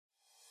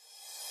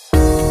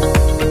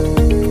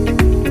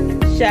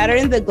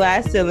Shattering the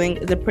Glass Ceiling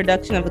is a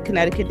production of the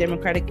Connecticut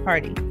Democratic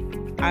Party.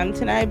 I'm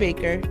Tanaya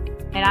Baker.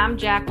 And I'm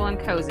Jacqueline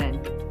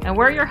Cozen. And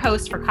we're your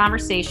hosts for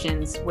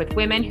conversations with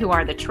women who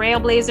are the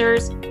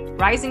trailblazers,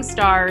 rising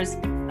stars,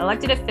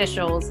 elected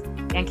officials,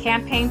 and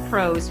campaign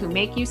pros who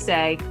make you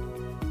say,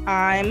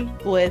 I'm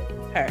with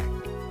her.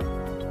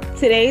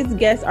 Today's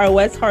guests are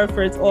West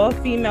Hartford's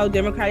all-female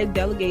Democratic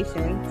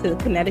delegation to the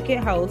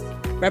Connecticut House,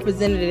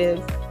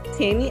 Representatives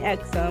Tammy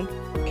Exum,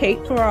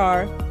 Kate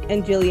Farrar,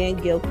 and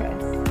Jillian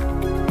Gilchrist.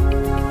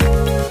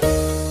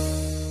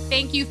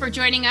 Thank you for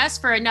joining us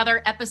for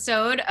another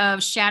episode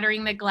of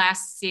Shattering the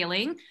Glass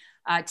Ceiling.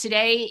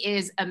 Today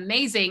is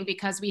amazing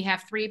because we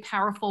have three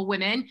powerful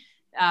women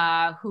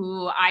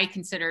who I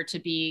consider to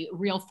be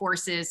real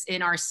forces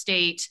in our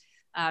state,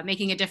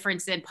 making a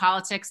difference in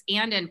politics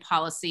and in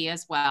policy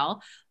as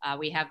well.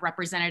 We have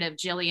Representative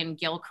Jillian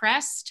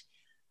Gilchrist,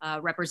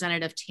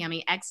 Representative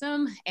Tammy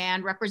Exum,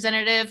 and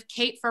Representative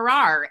Kate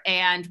Farrar.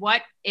 And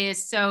what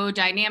is so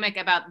dynamic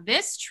about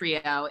this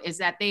trio is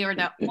that they are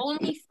the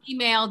only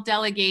female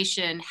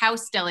delegation,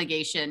 House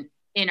delegation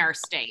in our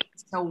state.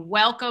 So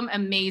welcome,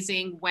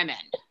 amazing women.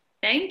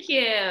 Thank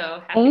you.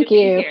 Happy Thank to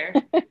you. be here.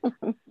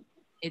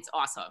 It's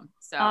awesome.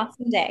 So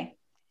Awesome day.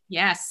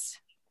 yes.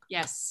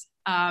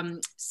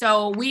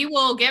 So we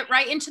will get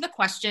right into the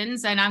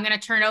questions, and I'm going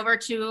to turn over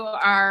to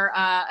our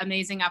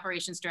amazing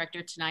operations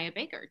director, Tanaya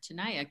Baker.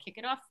 Tanaya, kick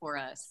it off for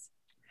us.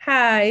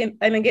 Hi,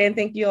 and again,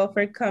 thank you all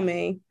for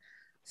coming.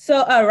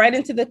 So right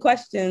into the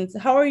questions.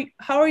 How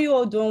are you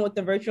all doing with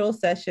the virtual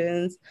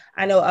sessions?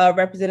 I know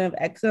Representative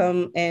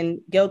Exum and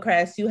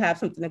Gilchrist, you have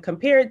something to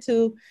compare it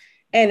to,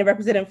 and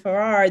Representative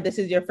Farrar, this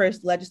is your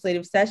first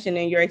legislative session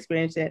and you're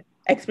experiencing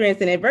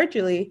it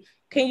virtually.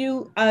 Can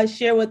you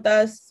share with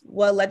us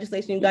what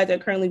legislation you guys are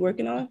currently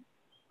working on?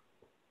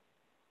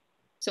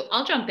 So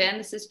I'll jump in.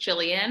 This is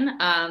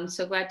Jillian.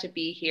 So glad to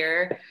be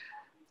here.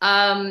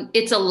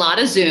 It's a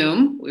lot of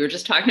Zoom. We were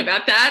just talking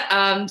about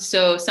that.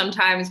 So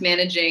sometimes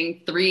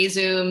managing 3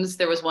 Zooms.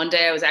 There was one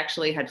day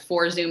I had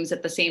 4 Zooms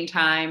at the same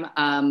time.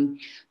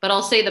 But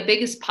I'll say the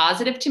biggest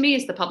positive to me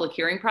is the public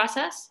hearing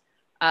process.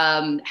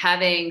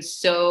 Having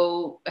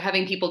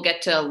people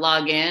get to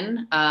log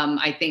in,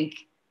 I think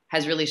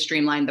has really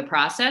streamlined the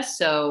process.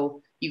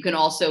 So you can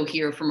also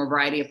hear from a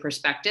variety of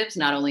perspectives,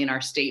 not only in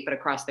our state, but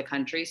across the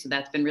country. So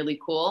that's been really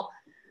cool.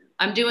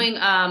 I'm doing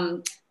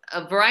a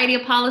variety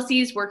of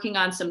policies, working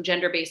on some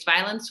gender-based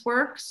violence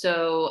work.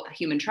 So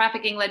human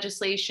trafficking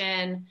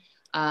legislation,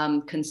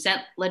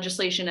 consent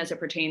legislation as it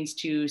pertains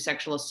to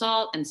sexual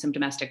assault, and some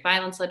domestic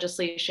violence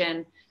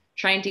legislation,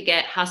 trying to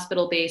get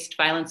hospital-based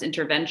violence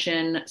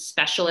intervention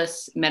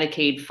specialists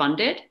Medicaid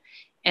funded.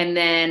 And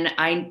then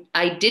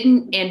I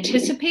didn't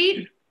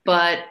anticipate,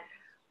 but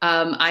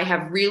I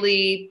have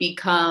really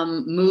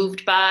become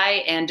moved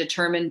by and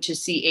determined to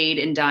see aid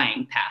in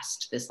dying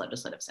past this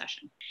legislative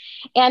session.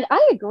 And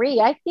I agree.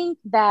 I think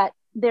that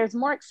there's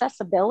more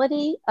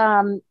accessibility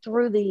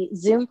through the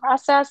Zoom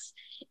process.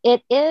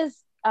 It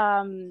is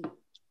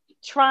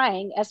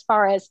trying as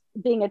far as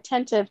being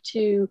attentive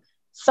to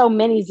so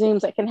many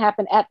Zooms that can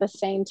happen at the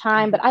same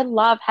time. But I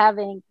love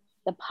having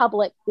the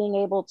public being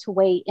able to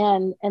weigh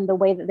in the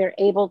way that they're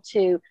able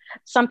to.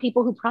 Some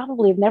people who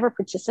probably have never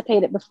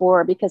participated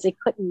before because they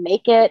couldn't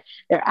make it,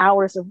 their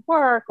hours of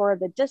work or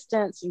the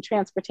distance and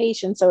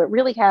transportation. So it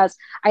really has,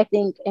 I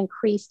think,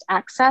 increased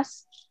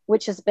access,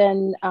 which has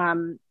been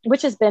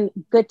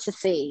good to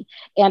see.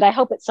 And I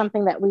hope it's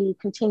something that we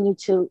continue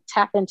to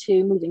tap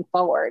into moving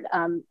forward,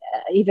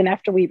 even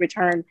after we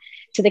return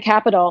to the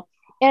Capitol.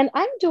 And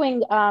I'm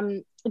doing,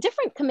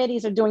 different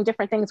committees are doing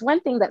different things. One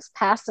thing that's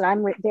passed that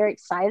I'm very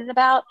excited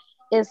about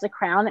is the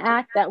Crown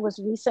Act that was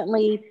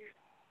recently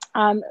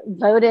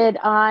voted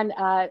on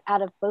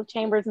out of both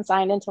chambers and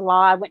signed into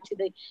law. I went to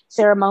the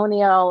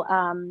ceremonial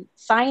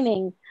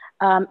signing.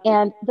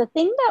 And the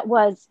thing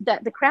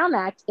that the Crown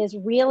Act is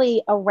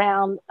really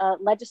around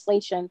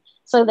legislation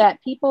so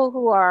that people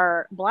who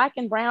are Black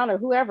and brown or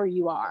whoever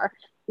you are,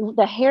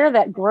 the hair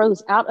that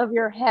grows out of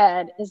your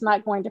head is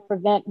not going to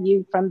prevent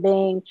you from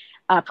being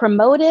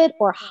promoted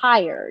or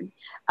hired.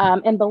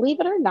 And believe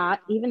it or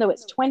not, even though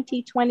it's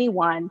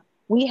 2021,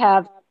 we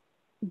have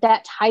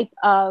that type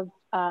of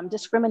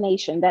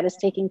discrimination that is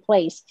taking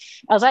place.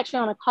 I was actually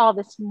on a call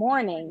this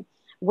morning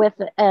with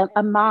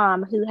a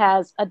mom who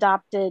has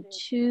adopted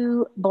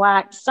 2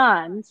 Black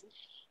sons.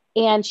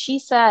 And she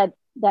said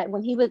that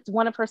when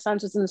one of her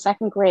sons was in the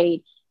 2nd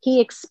grade, he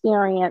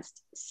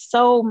experienced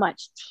so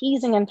much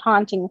teasing and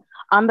taunting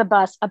on the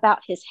bus about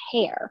his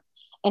hair.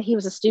 And he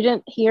was a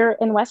student here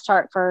in West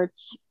Hartford,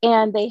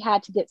 and they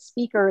had to get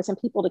speakers and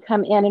people to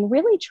come in and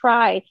really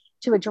try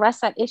to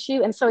address that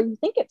issue. And so you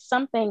think it's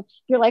something,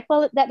 you're like,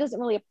 well, that doesn't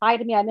really apply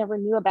to me. I never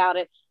knew about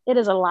it. It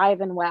is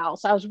alive and well.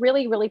 So I was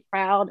really, really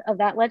proud of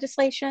that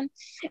legislation.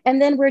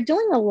 And then we're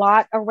doing a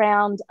lot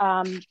around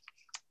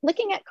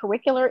looking at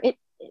curricular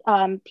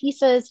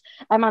pieces.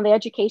 I'm on the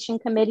education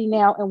committee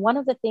now. And one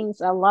of the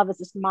things I love is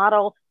this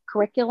model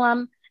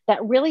curriculum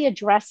that really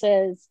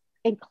addresses,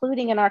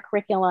 including in our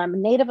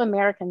curriculum, Native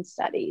American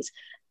studies,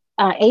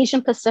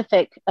 Asian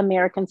Pacific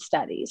American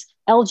Studies,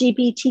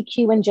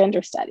 LGBTQ and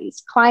gender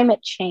studies,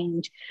 climate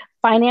change,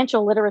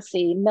 financial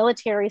literacy,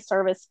 military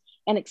service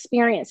and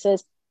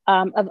experiences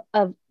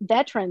of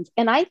veterans.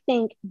 And I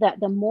think that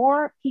the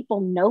more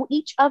people know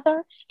each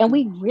other and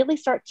we really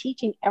start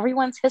teaching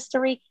everyone's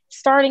history,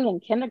 starting in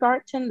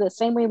kindergarten, the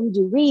same way we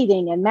do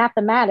reading and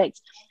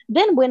mathematics,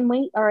 then when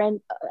we are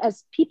in,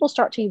 as people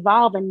start to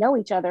evolve and know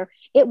each other,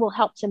 it will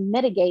help to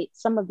mitigate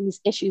some of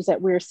these issues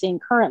that we're seeing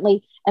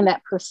currently and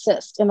that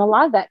persist. And a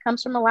lot of that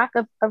comes from a lack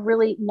of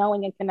really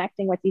knowing and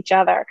connecting with each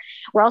other.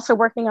 We're also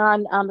working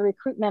on the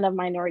recruitment of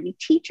minority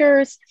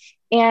teachers.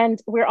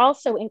 And we're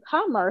also in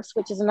Commerce,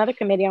 which is another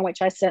committee on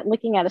which I sit,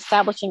 looking at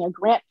establishing a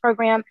grant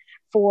program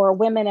for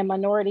women and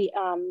minority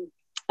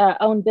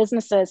owned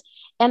businesses.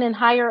 And in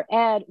higher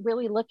ed,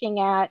 really looking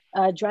at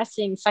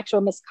addressing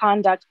sexual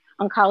misconduct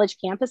on college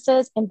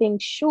campuses and being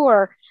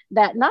sure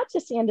that not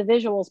just the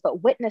individuals,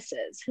 but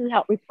witnesses who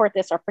help report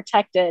this are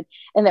protected,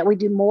 and that we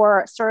do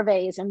more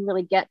surveys and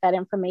really get that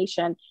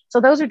information. So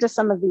those are just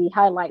some of the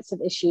highlights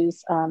of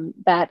issues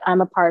that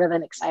I'm a part of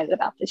and excited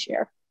about this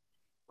year.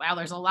 Wow,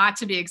 there's a lot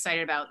to be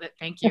excited about.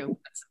 Thank you.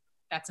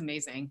 That's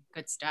amazing.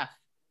 Good stuff.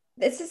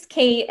 This is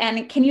Kate,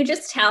 and can you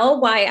just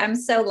tell why I'm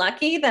so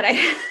lucky that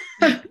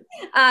I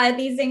have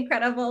these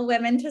incredible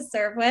women to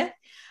serve with?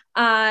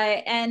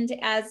 And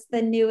as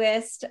the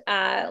newest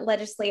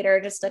legislator,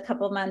 just a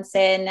couple months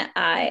in,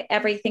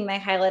 everything I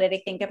highlighted,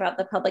 I think about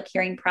the public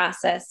hearing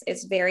process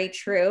is very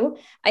true.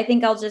 I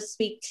think I'll just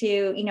speak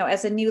to,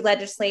 as a new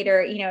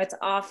legislator, it's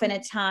often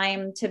a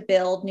time to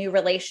build new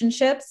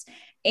relationships.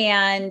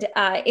 And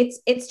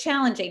it's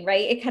challenging,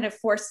 right? It kind of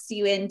forces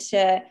you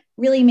into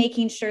really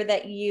making sure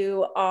that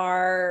you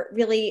are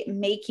really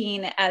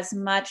making as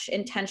much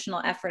intentional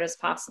effort as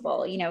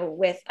possible.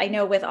 I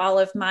know with all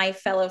of my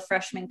fellow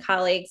freshman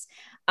colleagues,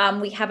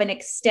 we have an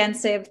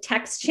extensive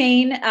text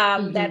chain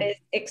that is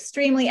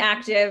extremely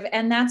active.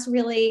 And that's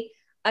really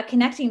a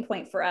connecting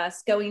point for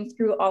us going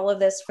through all of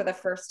this for the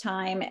first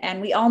time. And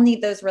we all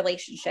need those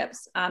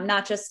relationships,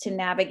 not just to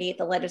navigate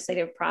the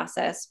legislative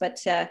process, but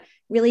to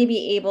really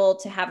be able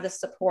to have the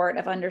support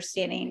of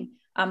understanding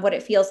what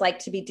it feels like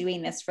to be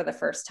doing this for the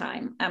first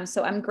time.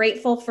 So I'm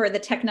grateful for the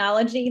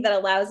technology that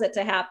allows it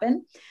to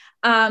happen.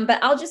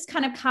 But I'll just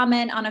kind of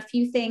comment on a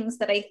few things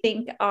that I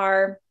think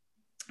are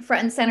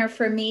front and center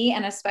for me,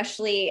 and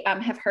especially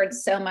have heard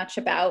so much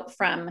about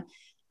from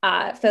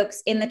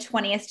folks in the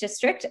 20th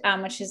district,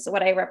 which is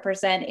what I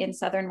represent in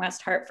Southern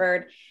West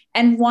Hartford.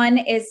 And one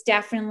is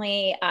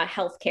definitely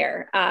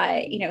healthcare.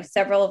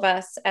 Several of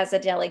us as a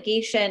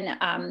delegation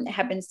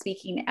have been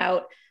speaking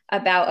out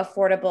about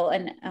affordable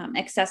and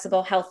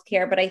accessible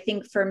healthcare. But I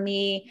think for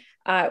me,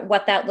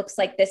 what that looks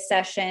like this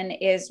session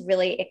is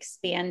really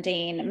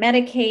expanding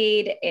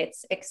Medicaid.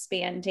 It's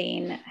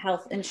expanding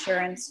health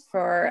insurance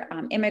for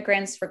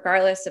immigrants,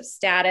 regardless of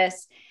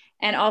status,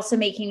 and also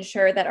making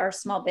sure that our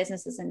small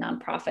businesses and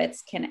nonprofits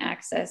can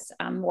access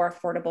more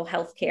affordable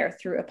healthcare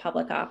through a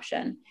public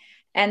option.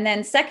 And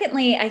then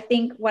secondly, I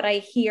think what I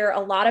hear a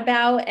lot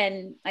about,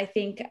 and I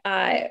think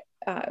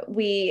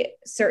we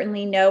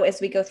certainly know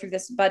as we go through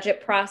this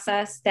budget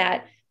process,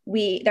 that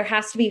there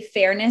has to be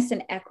fairness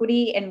and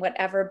equity in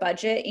whatever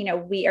budget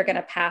we are going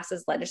to pass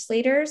as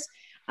legislators.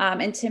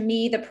 And to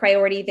me, the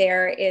priority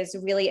there is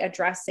really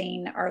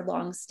addressing our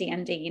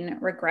longstanding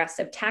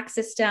regressive tax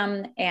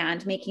system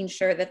and making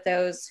sure that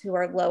those who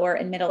are lower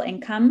and middle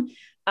income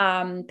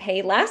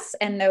pay less,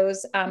 and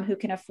those who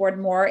can afford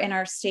more in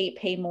our state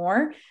pay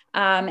more.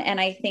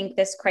 And I think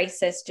this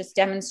crisis just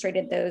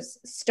demonstrated those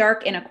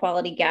stark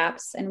inequality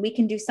gaps, and we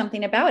can do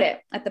something about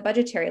it at the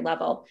budgetary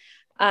level.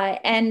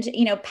 And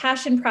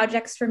passion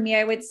projects for me,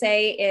 I would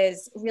say,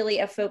 is really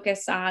a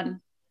focus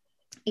on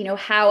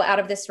how out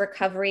of this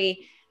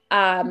recovery,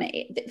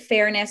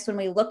 fairness, when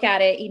we look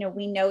at it,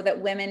 we know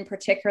that women,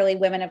 particularly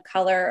women of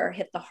color, are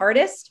hit the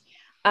hardest.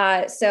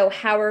 So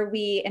how are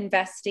we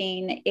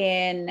investing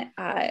in,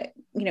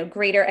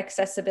 greater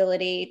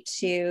accessibility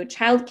to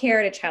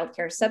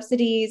childcare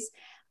subsidies?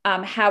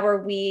 How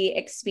are we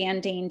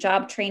expanding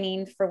job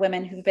training for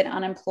women who've been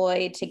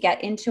unemployed to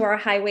get into our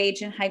high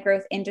wage and high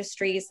growth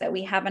industries that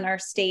we have in our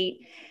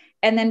state?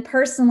 And then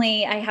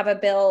personally, I have a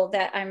bill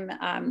that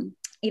I'm,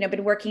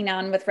 been working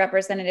on with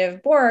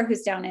Representative Borer,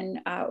 who's down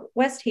in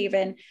West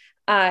Haven,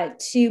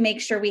 to make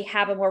sure we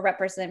have a more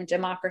representative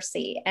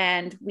democracy.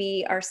 And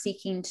we are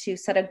seeking to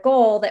set a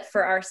goal that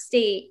for our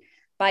state,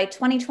 by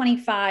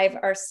 2025,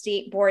 our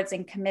state boards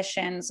and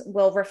commissions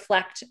will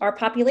reflect our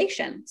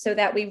population, so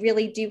that we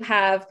really do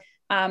have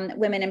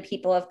women and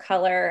people of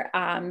color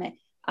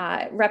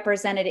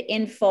represented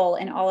in full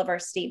in all of our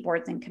state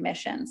boards and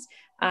commissions.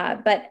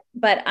 But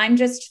I'm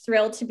just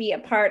thrilled to be a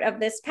part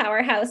of this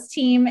powerhouse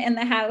team in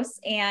the House.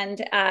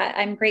 And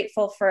I'm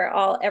grateful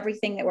for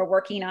everything that we're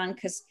working on,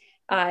 because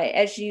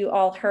as you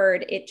all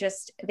heard,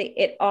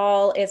 it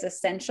all is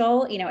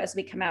essential, as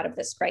we come out of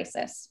this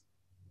crisis.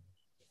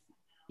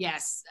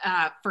 Yes,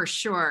 for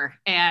sure.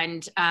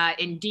 And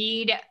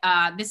indeed,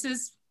 this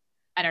is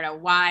I don't know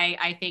why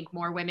I think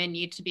more women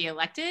need to be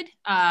elected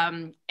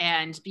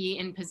and be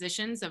in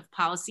positions of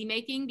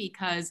policymaking,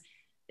 because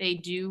they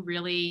do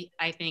really,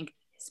 I think,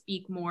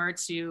 speak more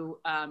to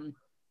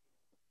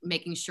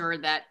making sure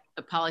that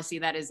the policy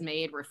that is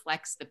made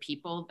reflects the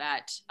people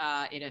that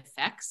it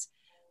affects.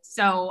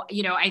 So,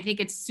 I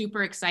think it's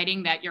super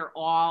exciting that you're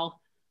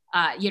all,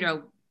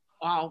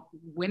 all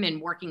women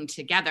working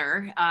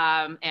together.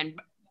 And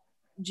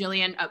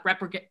Jillian,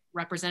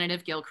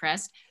 Representative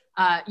Gilchrist,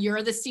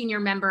 you're the senior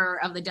member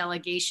of the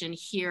delegation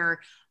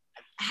here.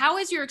 How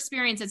has your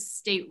experience as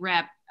state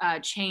rep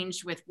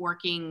changed with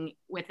working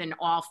with an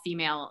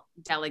all-female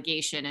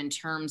delegation in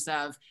terms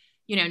of,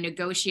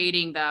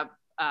 negotiating the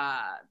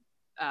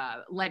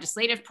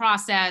legislative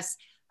process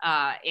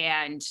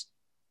and,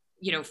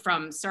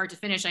 from start to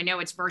finish? I know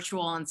it's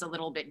virtual and it's a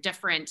little bit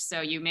different,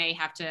 so you may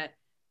have to,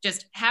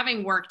 just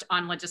having worked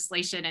on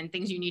legislation and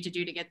things you need to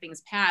do to get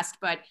things passed,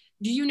 but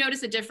do you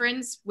notice a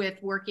difference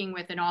with working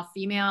with an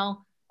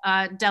all-female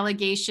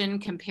delegation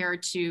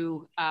compared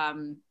to,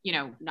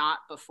 not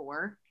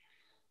before?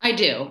 I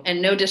do.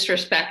 And no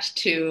disrespect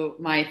to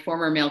my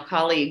former male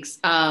colleagues.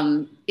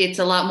 It's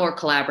a lot more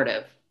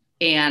collaborative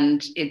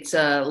and it's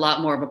a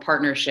lot more of a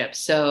partnership.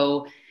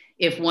 So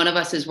if one of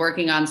us is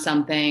working on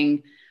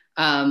something,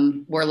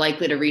 we're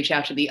likely to reach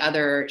out to the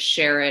other,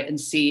 share it, and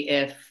see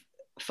if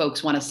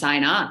folks want to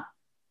sign on.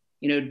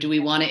 Do we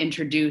want to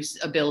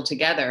introduce a bill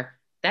together?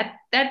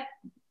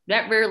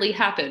 That rarely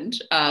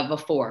happened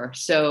before.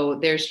 So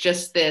there's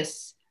just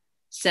this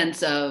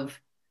sense of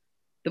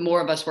the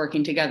more of us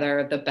working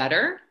together, the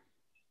better,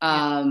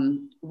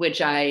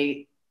 which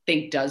I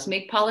think does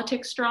make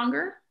politics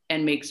stronger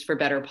and makes for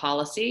better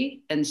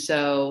policy. And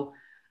so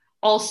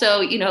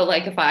also,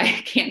 like if I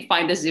can't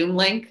find a Zoom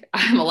link,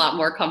 I'm a lot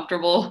more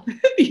comfortable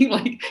being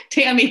like,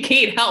 Tammy,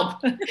 Kate,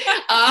 help.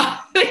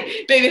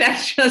 Maybe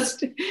that's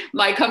just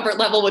my comfort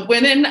level with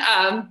women.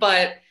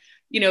 But,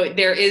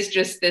 there is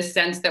just this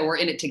sense that we're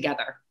in it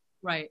together.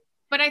 Right.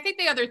 But I think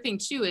the other thing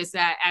too is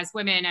that as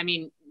women,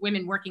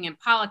 women working in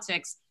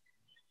politics,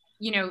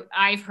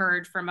 I've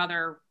heard from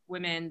other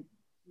women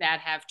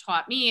that have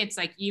taught me, it's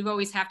like, you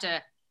have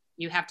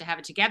to have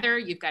it together.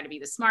 You've got to be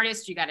the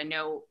smartest. You got to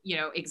know,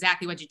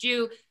 exactly what to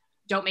do.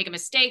 Don't make a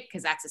mistake,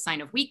 because that's a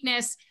sign of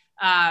weakness.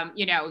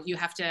 You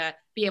have to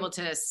be able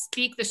to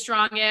speak the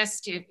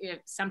strongest. If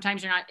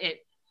sometimes you're not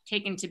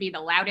taken to be the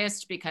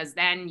loudest, because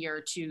then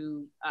you're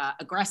too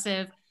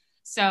aggressive.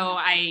 So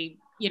I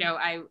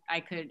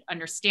could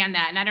understand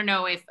that. And I don't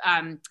know if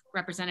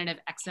Representative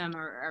Exum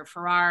or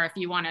Farrar, if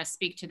you want to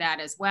speak to that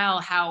as well,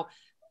 how,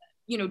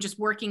 just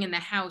working in the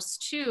House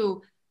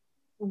too,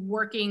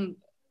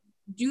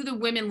 do the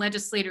women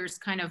legislators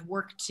kind of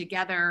work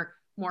together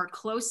more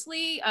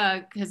closely?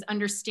 Because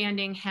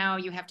understanding how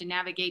you have to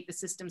navigate the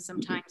system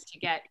sometimes to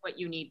get what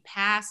you need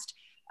passed.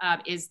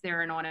 Is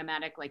there an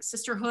automatic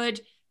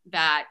sisterhood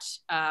that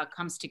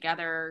comes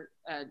together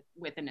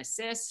with an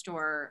assist,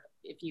 or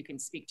if you can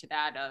speak to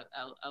that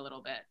a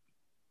little bit?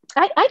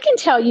 I can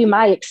tell you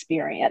my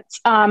experience.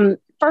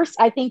 First,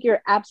 I think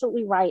you're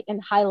absolutely right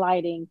in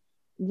highlighting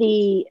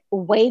the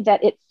way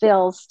that it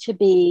feels to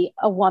be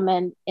a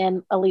woman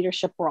in a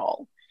leadership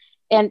role,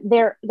 and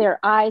their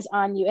eyes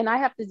on you. And I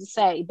have to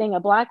say, being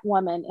a Black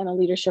woman in a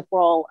leadership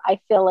role,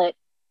 I feel it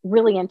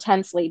really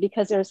intensely,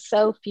 because there's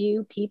so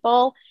few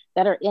people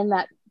that are in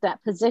that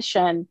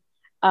position.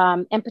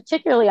 And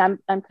particularly,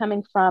 I'm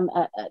coming from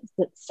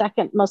the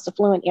second most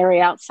affluent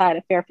area outside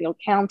of Fairfield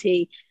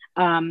County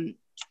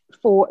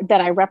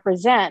that I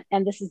represent,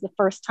 and this is the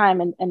first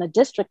time in a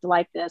district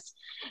like this.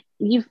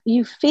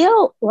 You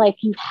feel like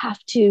you have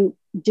to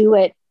do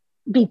it,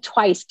 be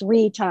twice,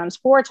 3 times,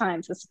 4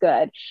 times as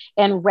good,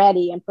 and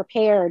ready and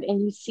prepared.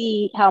 And you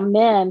see how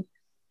men,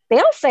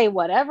 they'll say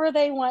whatever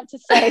they want to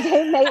say.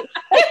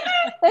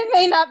 They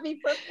may not be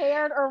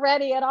prepared or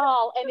ready at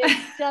all, and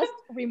it's just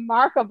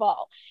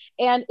remarkable.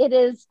 And it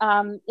is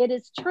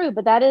true,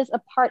 but that is a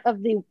part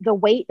of the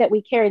weight that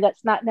we carry.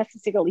 That's not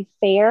necessarily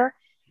fair,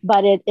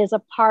 but it is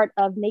a part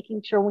of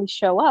making sure when we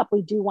show up,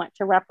 we do want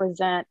to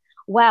represent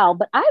well.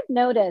 But I've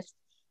noticed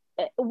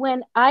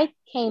when I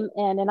came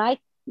in and I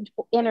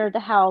entered the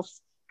House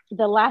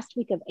the last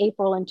week of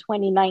April in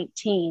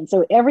 2019,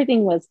 so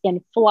everything was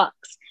in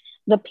flux.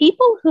 The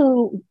people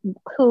who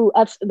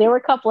there were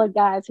a couple of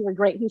guys who were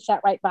great, who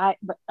sat right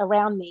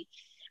around me,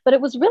 but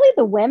it was really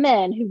the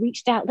women who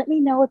reached out. Let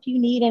me know if you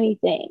need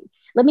anything.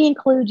 Let me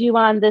include you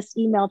on this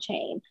email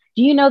chain.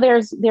 Do you know there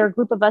are a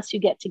group of us who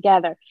get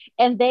together?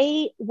 And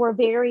they were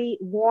very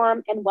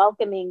warm and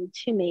welcoming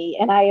to me.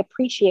 And I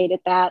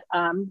appreciated that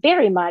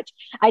very much.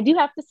 I do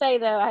have to say,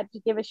 though, I have to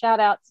give a shout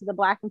out to the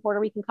Black and Puerto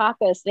Rican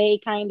Caucus. They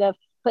kind of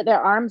put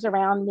their arms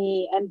around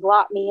me and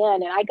brought me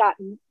in. And I got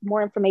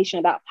more information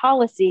about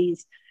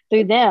policies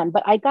through them.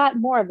 But I got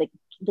more of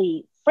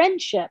the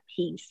friendship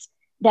piece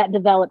that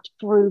developed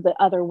through the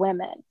other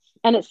women.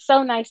 And it's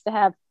so nice to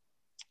have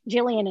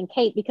Jillian and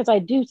Kate, because I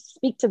do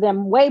speak to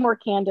them way more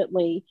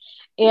candidly,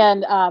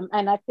 and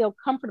I feel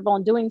comfortable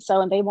in doing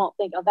so, and they won't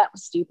think, oh, that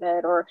was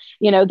stupid, or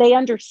they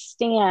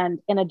understand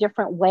in a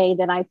different way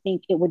than I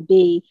think it would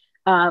be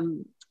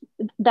than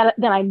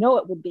I know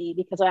it would be,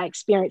 because I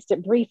experienced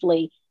it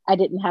briefly. I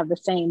didn't have the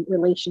same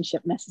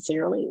relationship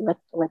necessarily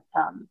with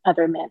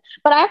other men.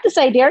 But I have to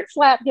say, Derek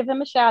Slapp, give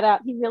him a shout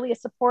out. He really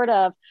is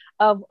supportive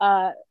of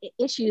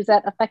issues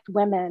that affect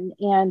women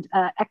and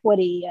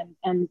equity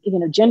and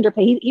gender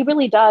pay. He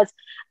really does.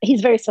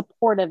 He's very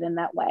supportive in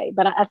that way.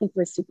 But I think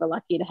we're super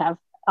lucky to have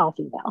all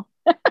female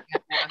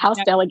House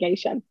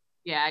delegation.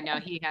 Yeah, I know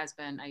he has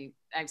been.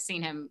 I've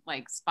seen him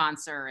like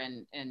sponsor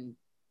and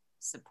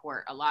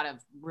support a lot of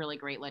really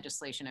great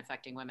legislation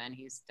affecting women.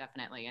 He's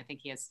definitely, I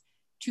think he has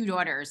 2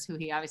 daughters who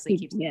he obviously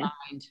keeps in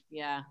mind.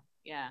 Yeah.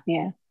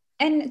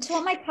 And to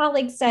what my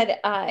colleague said,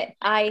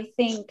 I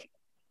think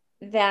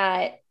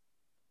that,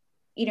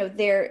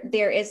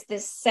 there is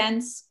this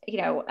sense,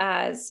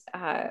 as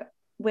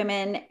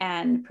women,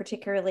 and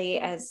particularly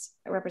as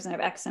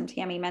Representative Exum,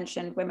 Tammy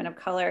mentioned, women of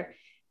color,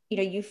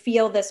 you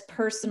feel this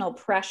personal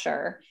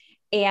pressure.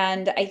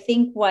 And I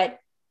think what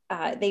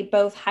they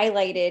both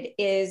highlighted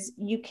is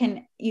you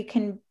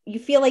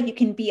feel like you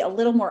can be a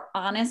little more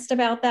honest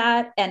about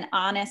that, and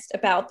honest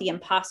about the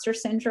imposter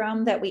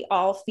syndrome that we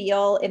all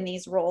feel in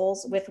these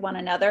roles with one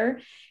another.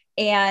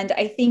 And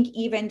I think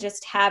even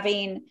just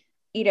having,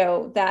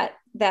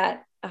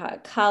 that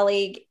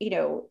colleague,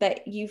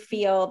 that you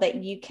feel that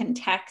you can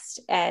text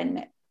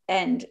and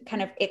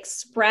kind of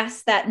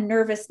express that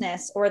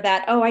nervousness, or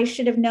that, oh, I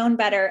should have known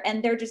better.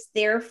 And they're just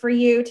there for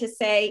you to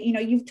say,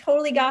 you've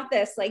totally got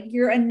this, like,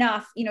 you're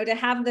enough, to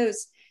have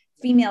those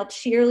female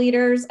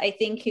cheerleaders, I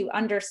think, who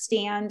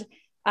understand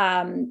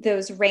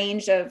those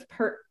range of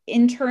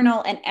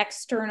internal and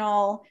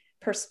external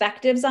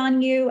perspectives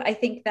on you. I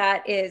think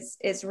that is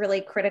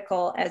really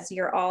critical as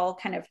you're all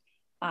kind of,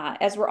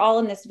 as we're all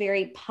in this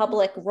very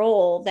public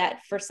role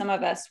that for some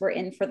of us, we're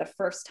in for the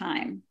first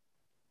time.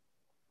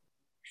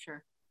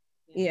 Sure.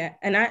 Yeah,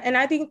 and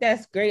I think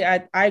that's great.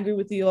 I agree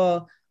with you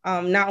all.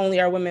 Not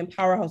only are women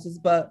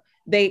powerhouses, but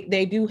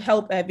they do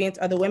help advance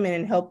other women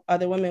and help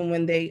other women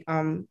when they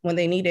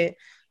need it.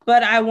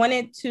 But I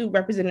wanted to,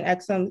 Representative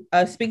Exum,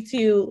 speak to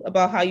you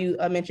about how you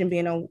mentioned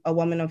being a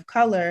woman of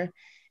color,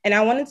 and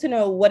I wanted to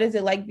know, what is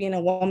it like being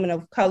a woman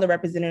of color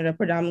representing a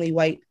predominantly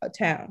white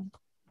town?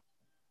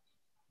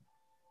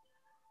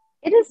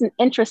 It is an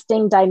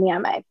interesting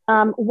dynamic.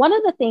 One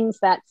of the things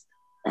that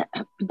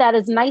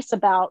is nice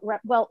about,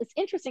 well, it's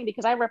interesting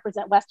because I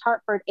represent West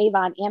Hartford,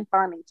 Avon, and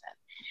Farmington.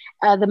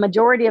 The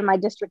majority of my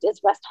district is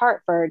West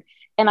Hartford,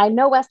 and I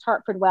know West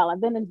Hartford well.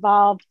 I've been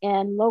involved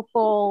in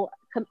local,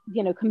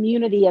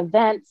 community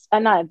events,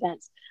 not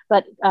events,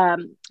 but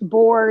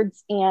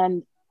boards,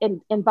 and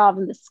involved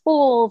in the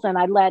schools, and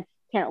I led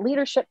parent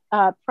leadership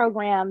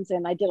programs,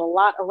 and I did a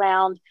lot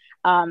around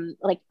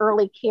like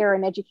early care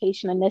and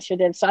education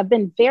initiatives. So I've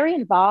been very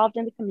involved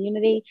in the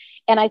community,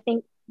 and I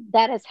think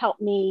that has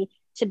helped me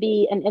to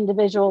be an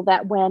individual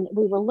that when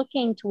we were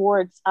looking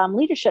towards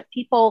leadership,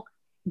 people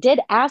did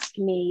ask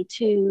me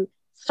to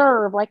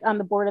serve like on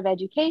the Board of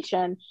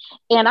Education.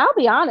 And I'll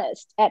be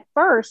honest, at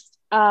first,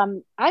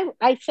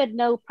 I said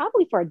no,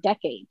 probably for a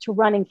decade, to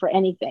running for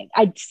anything.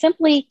 I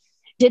simply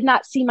did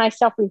not see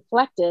myself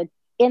reflected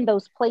in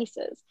those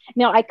places.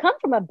 Now, I come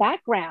from a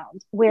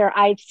background where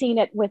I've seen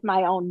it with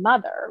my own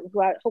mother,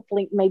 who I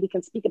hopefully maybe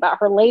can speak about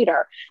her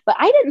later, but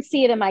I didn't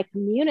see it in my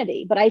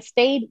community, but I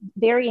stayed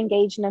very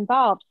engaged and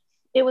involved.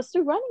 It was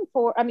through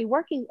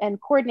working and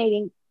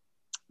coordinating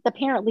the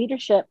Parent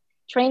Leadership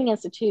Training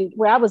Institute,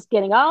 where I was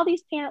getting all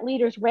these parent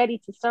leaders ready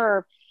to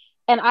serve.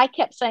 And I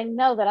kept saying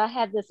no, that I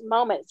had this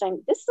moment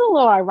saying, this is a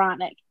little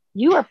ironic.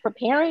 You are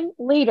preparing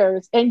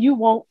leaders and you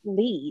won't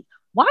lead.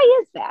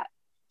 Why is that?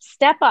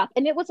 Step up.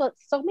 And it was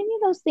so many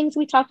of those things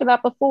we talked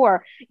about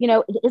before.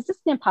 Is this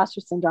the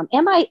imposter syndrome?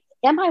 Am I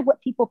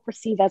what people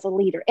perceive as a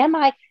leader? Am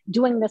I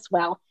doing this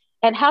well?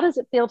 And how does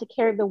it feel to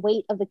carry the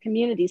weight of the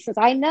community? Since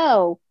I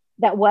know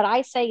that what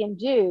I say and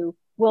do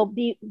will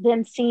be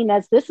then seen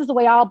as, this is the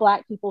way all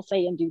Black people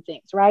say and do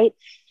things, right?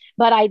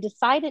 But I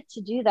decided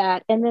to do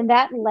that. And then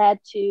that led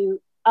to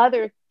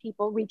other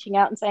people reaching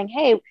out and saying,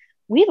 hey,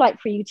 we'd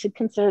like for you to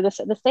consider this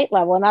at the state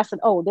level. And I said,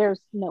 oh, there's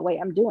no way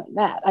I'm doing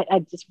that. I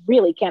just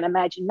really can't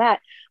imagine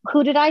that.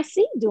 Who did I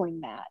see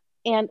doing that?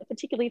 And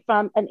particularly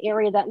from an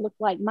area that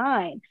looked like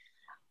mine.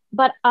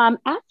 But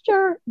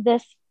after the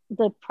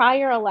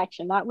prior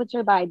election, not with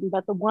Joe Biden,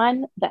 but the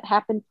one that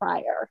happened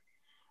prior,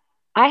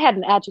 I had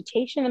an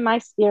agitation in my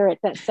spirit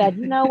that said,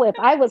 if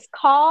I was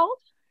called,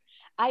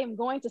 I am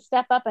going to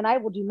step up and I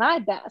will do my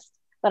best,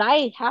 but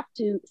I have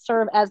to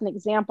serve as an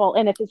example.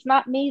 And if it's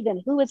not me,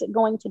 then who is it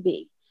going to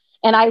be?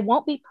 And I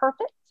won't be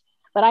perfect,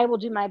 but I will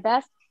do my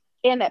best.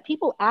 And that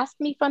people ask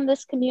me from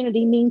this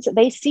community means that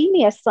they see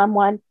me as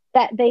someone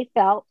that they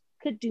felt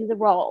could do the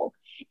role.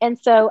 And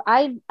so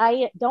I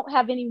don't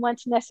have anyone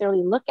to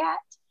necessarily look at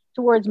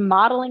towards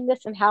modeling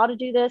this and how to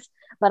do this.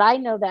 But I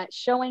know that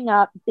showing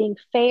up, being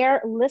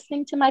fair,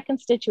 listening to my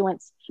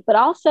constituents, but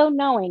also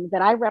knowing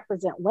that I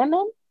represent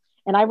women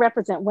and I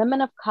represent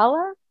women of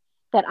color,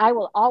 that I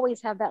will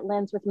always have that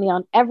lens with me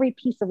on every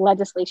piece of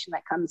legislation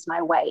that comes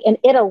my way. And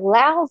it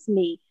allows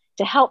me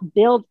to help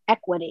build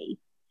equity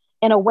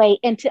in a way,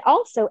 and to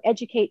also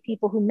educate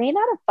people who may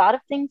not have thought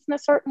of things in a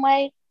certain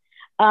way.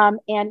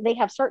 And they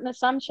have certain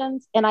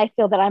assumptions. And I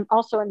feel that I'm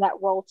also in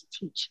that role to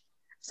teach.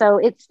 So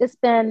it's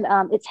been,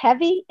 it's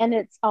heavy, and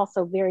it's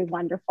also very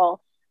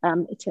wonderful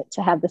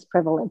to have this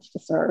privilege to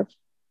serve.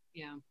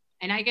 Yeah.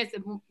 And I guess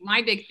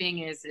my big thing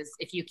is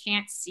if you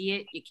can't see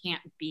it, you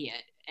can't be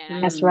it.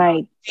 And that's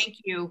right. Thank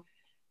you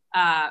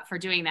for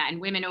doing that.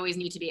 And women always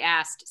need to be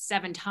asked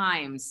 7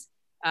 times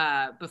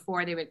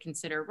before they would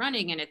consider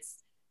running. And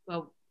it's,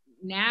 well,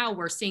 now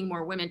we're seeing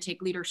more women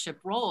take leadership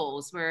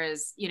roles,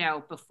 whereas, you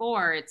know,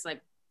 before it's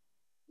like,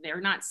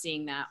 they're not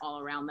seeing that all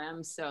around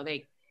them. So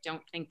they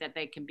don't think that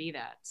they can be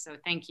that. So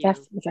thank you.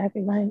 That's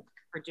exactly right.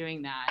 For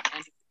doing that.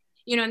 And,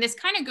 you know, and this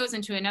kind of goes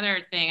into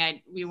another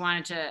thing we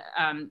wanted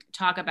to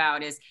talk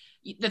about is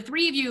the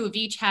 3 of you have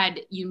each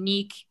had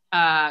unique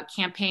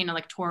campaign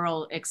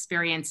electoral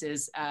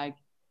experiences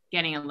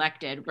getting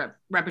elected.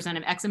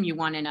 Representative Exum, you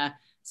won in a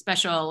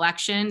special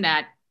election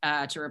that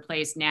to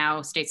replace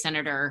now State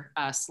Senator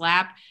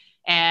Slapp,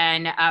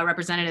 and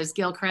Representatives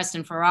Gilchrist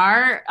and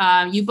Farrar,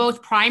 you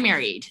both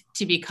primaried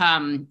to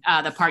become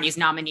the party's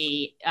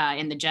nominee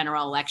in the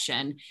general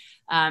election.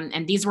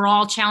 And these were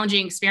all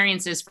challenging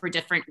experiences for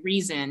different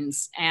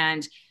reasons.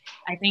 And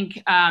I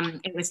think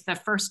it was the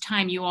first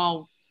time you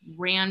all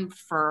ran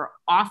for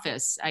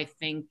office, I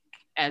think,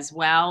 as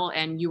well,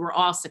 and you were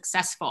all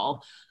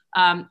successful.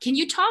 Can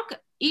you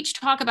each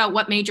talk about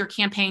what made your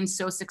campaign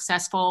so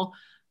successful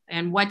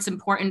and what's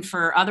important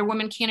for other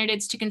women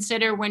candidates to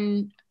consider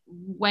when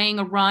weighing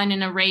a run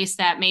in a race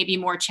that may be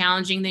more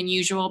challenging than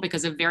usual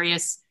because of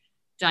various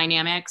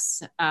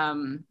dynamics?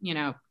 You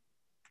know,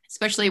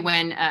 especially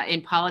when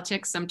in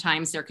politics,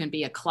 sometimes there can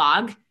be a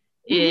clog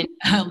in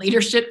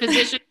leadership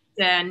positions.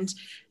 And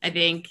I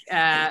think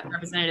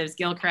Representatives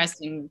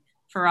Gilchrist and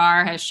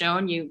Farrar has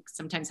shown you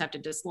sometimes have to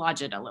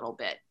dislodge it a little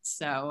bit.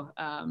 So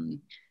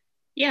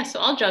yeah, so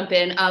I'll jump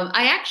in.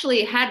 I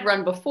actually had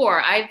run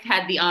before. I've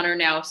had the honor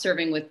now of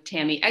serving with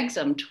Tammy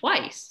Exum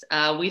twice.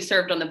 We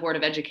served on the Board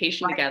of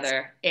Education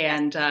together,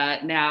 and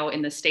now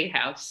in the State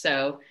House.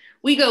 So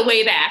we go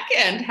way back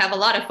and have a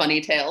lot of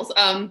funny tales.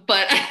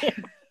 But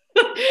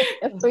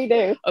yes, we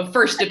do. Of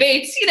first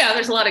debates, you know,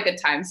 there's a lot of good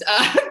times.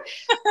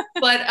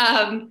 But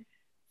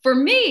for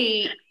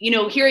me, you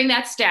know, hearing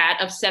that stat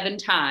of 7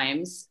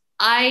 times,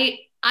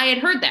 I had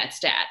heard that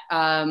stat.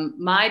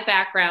 My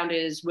background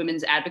is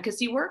women's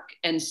advocacy work.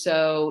 And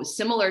so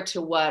similar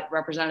to what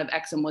Representative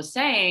Exum was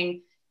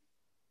saying,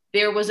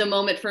 there was a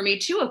moment for me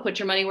too of put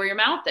your money where your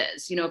mouth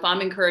is. You know, if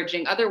I'm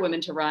encouraging other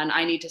women to run,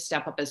 I need to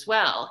step up as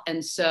well.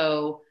 And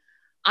so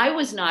I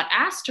was not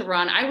asked to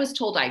run. I was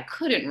told I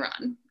couldn't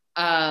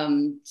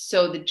run.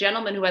 So the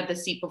gentleman who had the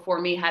seat before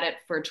me had it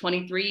for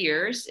 23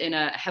 years in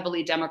a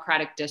heavily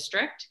Democratic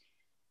district.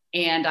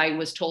 And I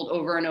was told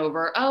over and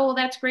over, oh, well,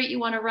 that's great, you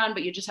want to run,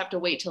 but you just have to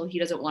wait till he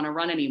doesn't want to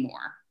run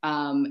anymore.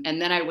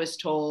 And then I was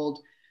told,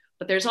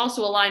 but there's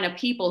also a line of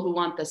people who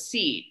want the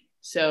seat.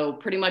 So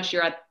pretty much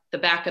you're at the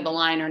back of the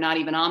line or not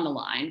even on the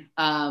line.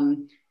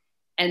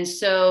 And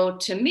so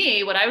to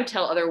me, what I would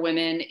tell other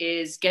women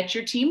is get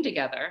your team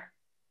together.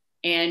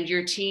 And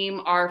your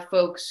team are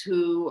folks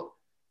who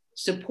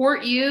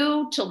support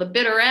you till the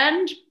bitter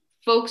end,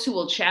 folks who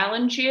will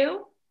challenge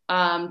you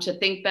to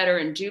think better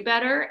and do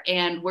better.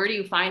 And where do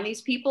you find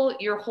these people?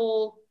 Your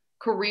whole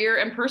career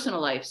and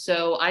personal life.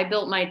 So I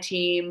built my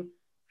team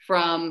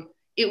from,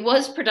 it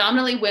was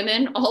predominantly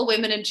women, all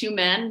women and 2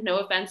 men, no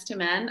offense to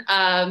men,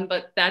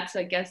 but that's,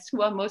 I guess,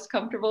 who I'm most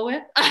comfortable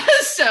with.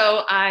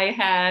 So I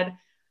had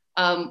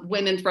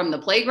women from the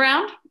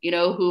playground, you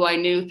know, who I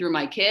knew through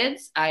my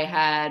kids. I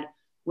had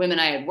women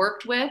I had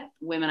worked with,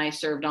 women I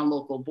served on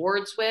local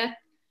boards with,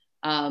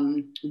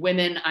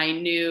 women I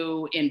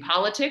knew in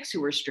politics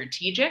who were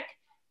strategic.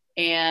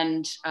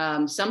 And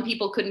some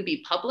people couldn't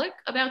be public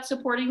about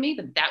supporting me,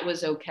 but that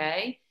was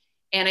okay.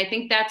 And I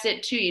think that's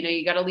it too. You know,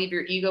 you got to leave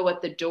your ego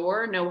at the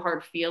door, no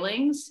hard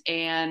feelings,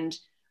 and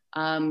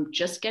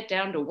just get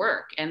down to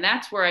work. And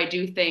that's where I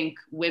do think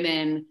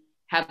women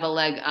have a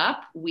leg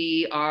up.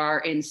 We are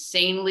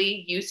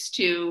insanely used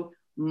to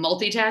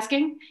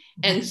multitasking.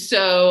 And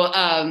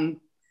so,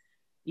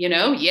 you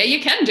know, yeah,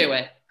 you can do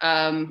it.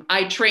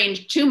 I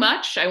trained too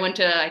much. I went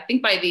to, I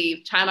think by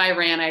the time I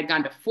ran, I had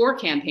gone to 4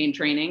 campaign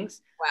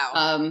trainings.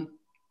 Wow.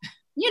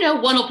 You know,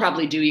 one will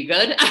probably do you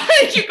good.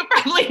 You could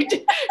probably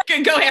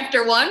could go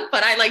after one,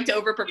 but I like to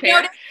over prepare.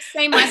 You know, the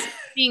same lesson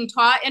being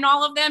taught in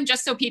all of them,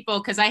 just so people,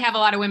 because I have a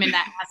lot of women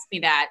that ask me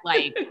that,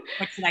 like,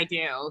 what should I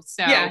do?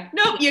 So yeah,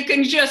 no, you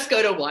can just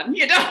go to 1.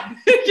 You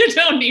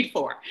don't need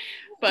 4.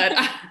 But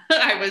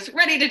I was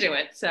ready to do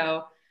it.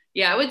 So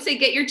yeah, I would say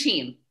get your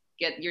team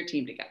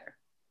together.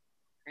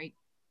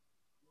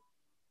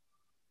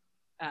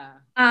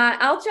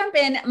 I'll jump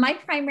in. My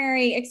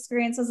primary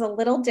experience was a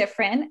little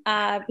different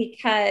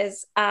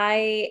because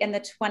I, in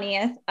the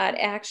 20th,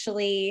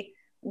 actually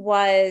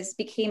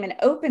became an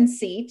open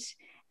seat.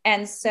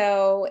 And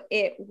so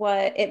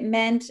it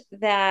meant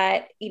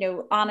that,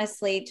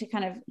 honestly, to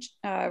kind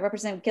of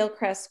represent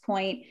Gilchrist's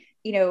point,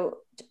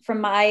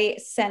 from my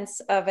sense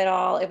of it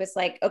all, it was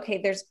like,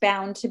 okay, there's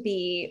bound to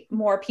be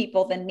more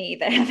people than me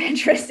that have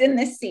interest in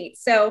this seat.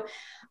 So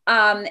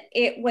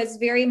it was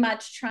very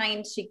much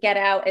trying to get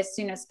out as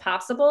soon as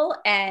possible.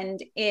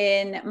 And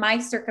in my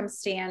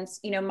circumstance,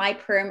 my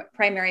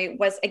primary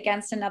was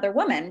against another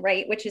woman,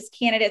 right? Which is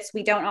candidates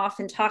we don't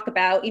often talk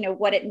about,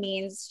 what it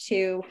means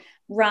to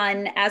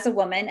run as a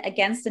woman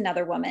against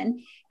another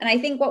woman. And I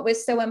think what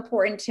was so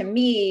important to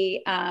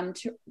me, a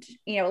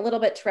little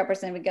bit to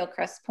Representative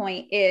Gilchrist's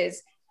point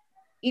is,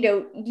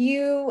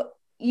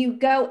 you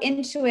go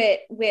into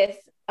it with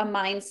a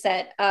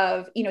mindset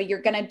of,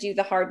 you're going to do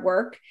the hard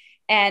work.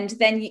 And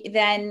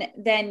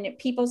then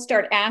people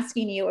start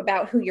asking you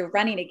about who you're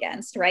running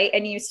against, right?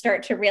 And you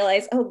start to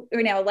realize, how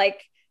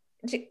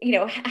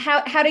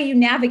do you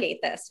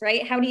navigate this,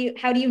 right? How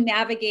do you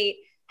navigate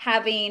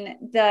having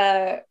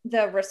the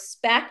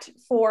respect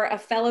for a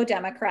fellow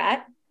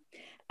Democrat,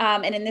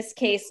 and in this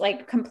case,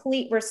 like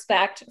complete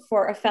respect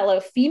for a fellow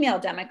female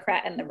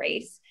Democrat in the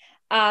race.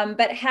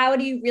 But how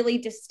do you really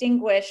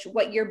distinguish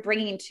what you're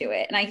bringing to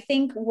it? And I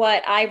think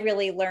what I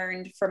really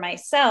learned for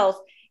myself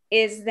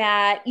is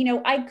that,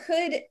 I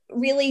could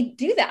really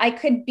do that. I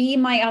could be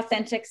my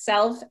authentic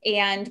self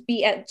and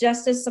be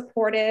just as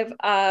supportive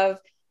of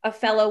a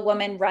fellow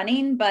woman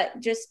running, but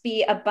just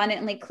be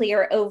abundantly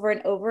clear over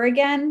and over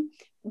again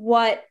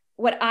what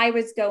I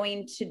was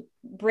going to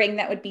bring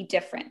that would be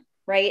different,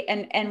 right?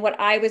 And what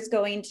I was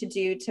going to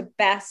do to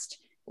best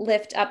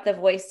lift up the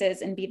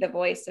voices and be the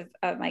voice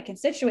of my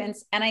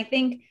constituents. And I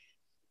think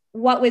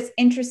what was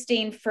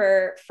interesting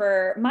for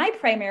my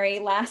primary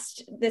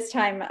this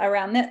time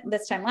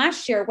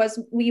last year was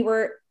we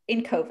were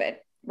in COVID,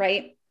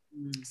 right?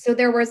 So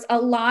there was a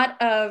lot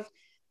of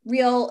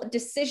real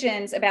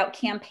decisions about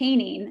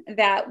campaigning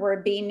that were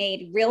being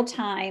made real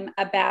time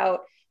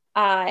about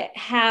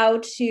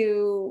how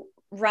to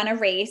run a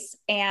race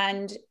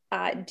and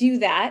do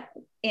that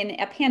in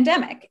a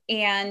pandemic.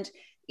 And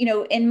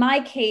in my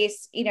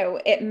case,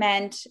 it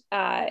meant,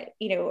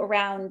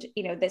 around,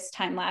 this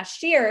time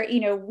last year,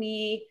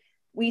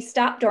 we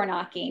stopped door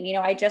knocking.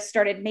 I just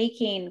started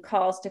making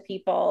calls to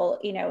people,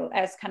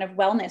 as kind of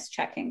wellness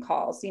check-in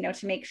calls,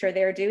 to make sure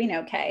they're doing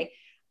okay.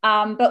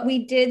 But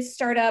we did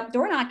start up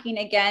door knocking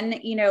again,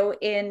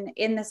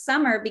 in the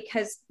summer,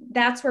 because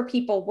that's where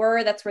people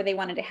were, that's where they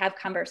wanted to have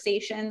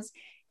conversations.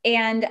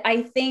 And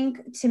I think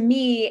to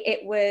me,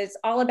 it was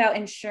all about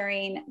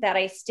ensuring that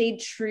I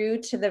stayed true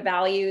to the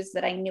values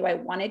that I knew I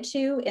wanted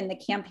to in the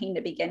campaign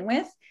to begin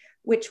with,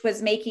 which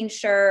was making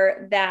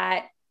sure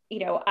that,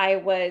 I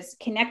was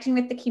connecting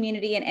with the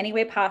community in any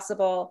way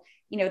possible,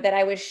 that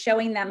I was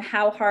showing them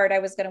how hard I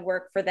was going to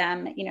work for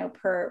them,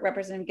 per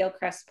Representative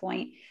Gilchrist's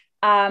point.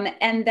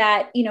 And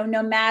that,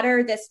 no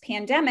matter this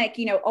pandemic,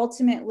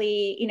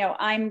 ultimately,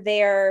 I'm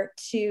there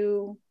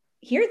to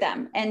hear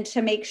them and to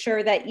make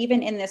sure that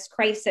even in this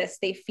crisis,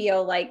 they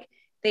feel like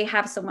they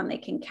have someone they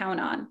can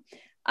count on.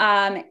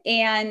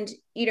 And,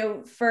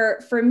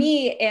 for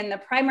me in the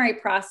primary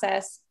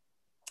process,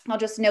 I'll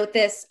just note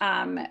this,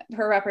 her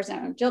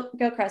Representative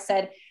Gilchrist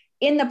said,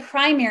 in the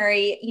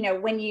primary,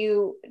 when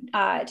you,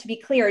 to be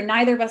clear,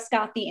 neither of us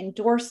got the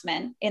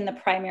endorsement in the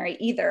primary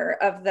either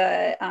of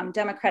the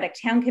Democratic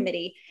Town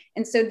Committee.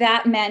 And so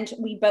that meant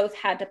we both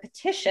had to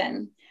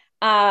petition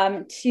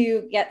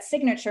to get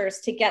signatures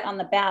to get on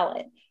the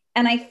ballot.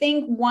 And I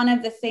think one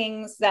of the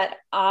things that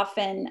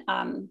often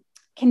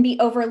can be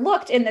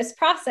overlooked in this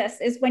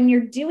process is when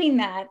you're doing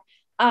that,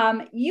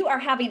 you are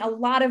having a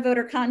lot of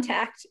voter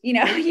contact.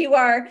 You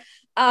are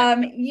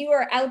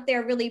out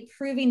there really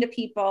proving to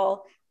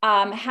people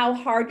how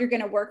hard you're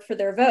going to work for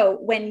their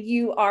vote when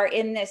you are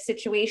in this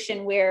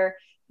situation where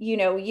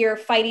you're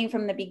fighting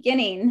from the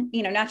beginning,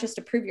 not just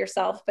to prove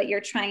yourself, but you're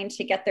trying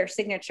to get their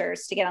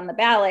signatures to get on the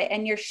ballot.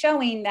 And you're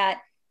showing that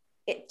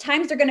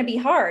times are going to be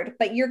hard,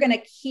 but you're going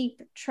to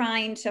keep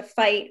trying to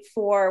fight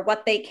for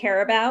what they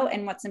care about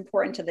and what's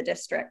important to the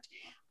district.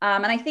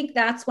 And I think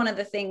that's one of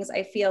the things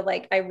I feel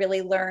like I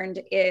really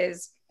learned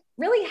is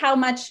really how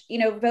much,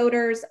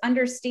 voters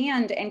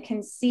understand and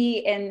can see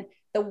in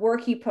the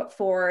work you put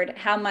forward,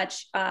 how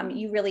much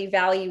you really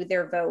value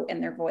their vote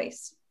and their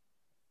voice.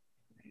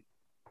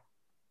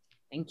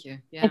 Thank you.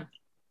 Yeah.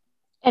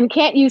 And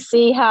can't you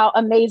see how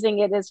amazing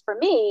it is for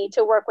me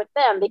to work with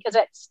them, because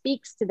it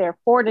speaks to their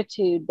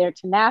fortitude, their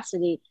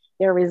tenacity,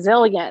 their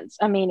resilience.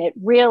 I mean, it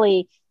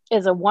really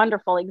is a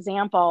wonderful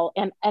example.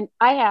 And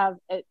I have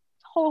a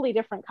totally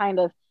different kind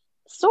of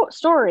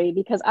story,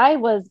 because I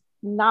was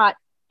not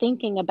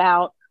thinking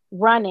about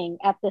running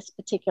at the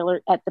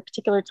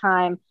particular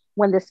time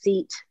when the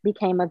seat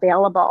became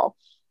available.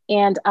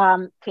 And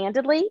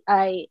candidly,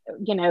 I,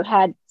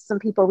 had some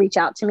people reach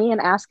out to me and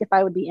ask if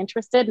I would be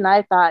interested. And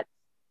I thought,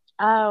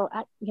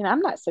 I'm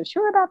not so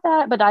sure about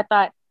that, but I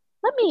thought,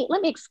 let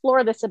me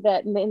explore this a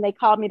bit. And then they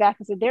called me back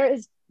and said, there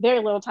is very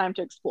little time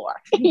to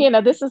explore.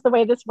 This is the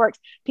way this works.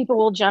 People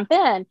will jump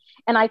in.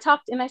 And I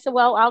said,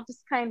 well, I'll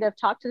just kind of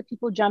talk to the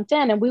people who jumped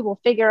in and we will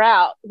figure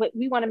out what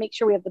we want to make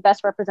sure we have the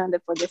best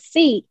representative for this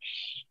seat.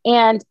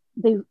 And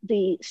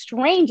the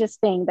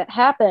strangest thing that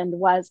happened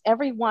was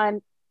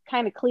everyone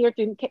kind of cleared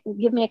through,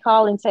 give me a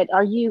call and said,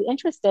 are you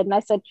interested? And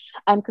I said,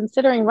 I'm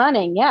considering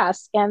running.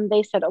 Yes. And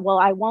they said, well,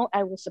 I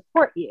will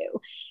support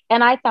you.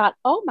 And I thought,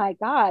 oh my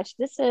gosh,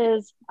 this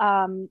is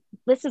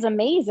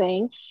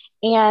amazing.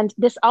 And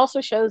this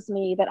also shows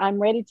me that I'm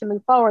ready to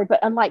move forward. But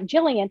unlike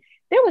Jillian,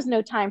 there was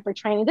no time for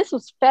training. This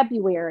was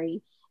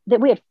February,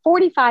 that we had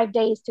 45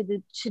 days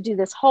to do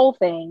this whole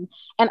thing.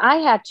 And I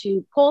had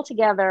to pull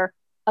together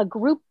a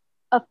group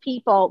of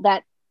people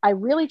that I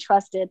really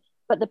trusted.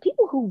 But the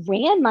people who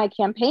ran my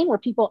campaign were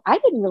people I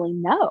didn't really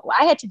know.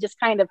 I had to just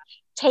kind of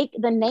take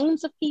the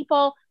names of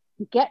people,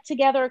 get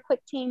together a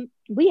quick team.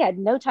 We had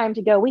no time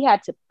to go. We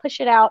had to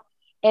push it out.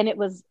 And it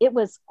was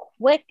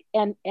quick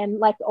and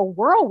like a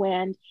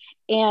whirlwind.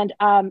 And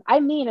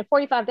in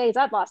 45 days,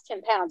 I'd lost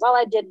 10 pounds. All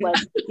I did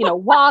was,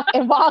 walk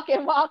and walk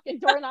and walk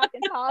and door knock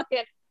and talk.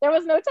 And there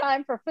was no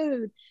time for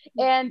food.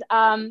 And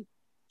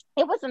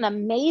it was an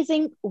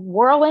amazing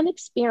whirlwind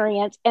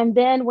experience. And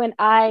then when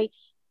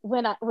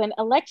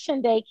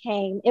election day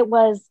came, it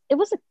was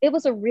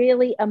a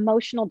really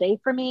emotional day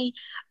for me.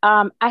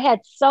 I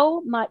had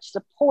so much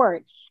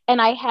support. And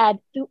I had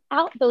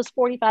throughout those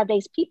 45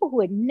 days, people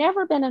who had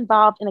never been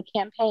involved in a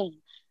campaign,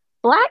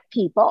 Black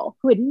people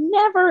who had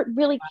never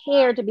really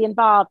cared to be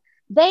involved.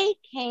 They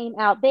came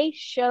out, they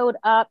showed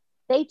up,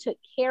 they took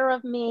care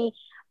of me.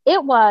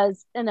 It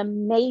was an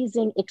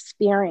amazing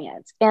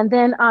experience. And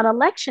then on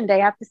election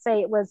day, I have to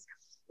say it was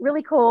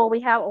really cool.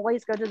 We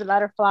always go to the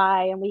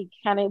butterfly and we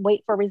kind of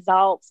wait for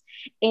results.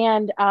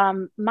 And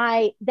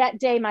that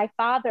day, my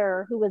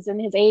father, who was in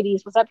his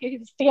 80s, was up here. He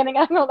was standing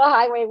out on the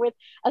highway with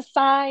a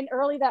sign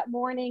early that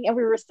morning. And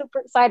we were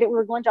super excited. We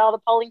were going to all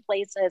the polling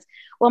places.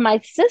 Well, my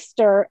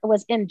sister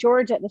was in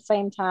Georgia at the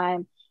same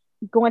time,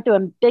 going through a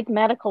big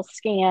medical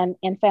scan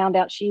and found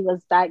out she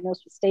was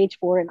diagnosed with stage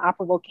 4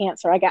 inoperable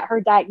cancer. I got her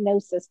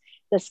diagnosis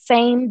the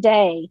same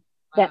day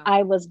that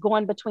I was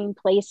going between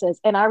places.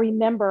 And I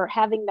remember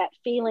having that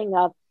feeling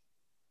of,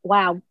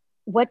 wow,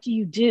 what do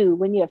you do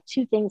when you have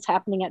two things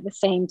happening at the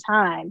same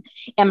time?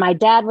 And my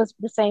dad was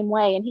the same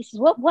way. And he says,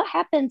 what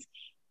happens,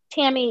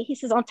 Tammy? He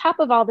says, on top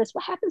of all this,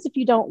 what happens if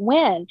you don't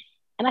win?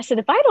 And I said,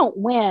 if I don't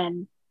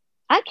win,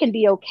 I can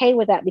be okay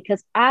with that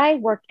because I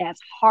worked as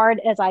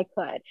hard as I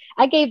could.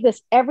 I gave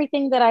this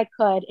everything that I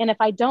could. And if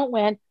I don't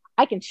win,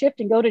 I can shift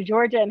and go to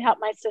Georgia and help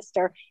my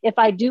sister. If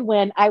I do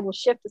win, I will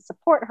shift to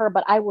support her,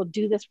 but I will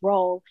do this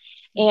role.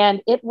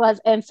 And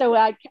so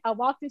I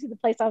walked into the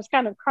place, I was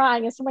kind of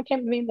crying, and someone came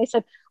to me and they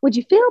said, would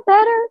you feel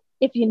better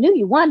if you knew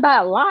you won by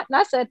a lot? And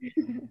I said,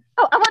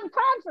 oh, I wasn't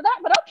crying for that,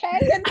 but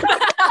okay. And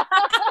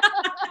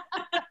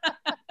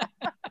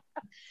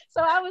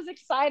so I was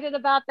excited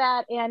about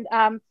that. And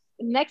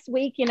next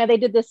week, they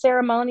did the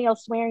ceremonial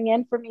swearing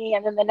in for me.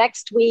 And then the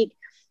next week,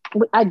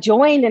 I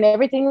joined and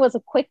everything was a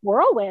quick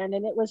whirlwind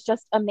and it was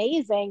just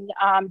amazing.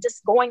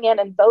 Just going in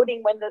and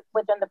voting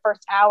within the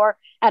first hour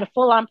at a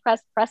full-on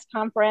press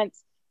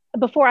conference.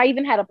 Before I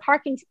even had a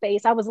parking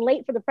space, I was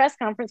late for the press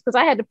conference because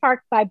I had to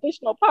park by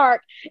Bushnell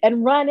Park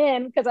and run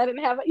in because I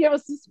didn't have, it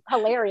was just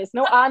hilarious,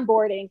 no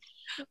onboarding.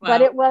 Wow.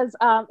 But it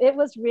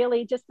was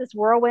really just this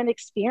whirlwind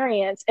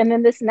experience. And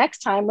then this next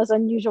time was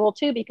unusual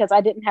too, because I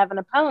didn't have an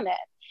opponent.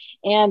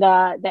 And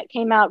that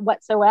came out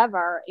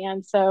whatsoever.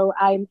 And so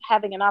I'm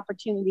having an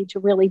opportunity to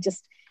really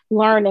just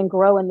learn and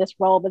grow in this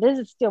role. But this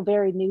is still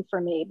very new for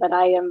me, but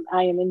I am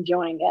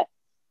enjoying it.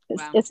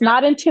 It's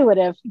not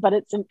intuitive, but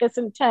it's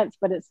intense,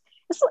 but it's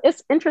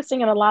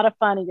interesting and a lot of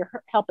fun, and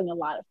you're helping a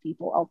lot of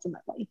people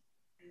ultimately.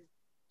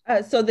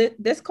 So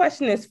this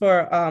question is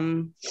for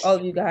all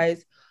of you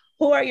guys.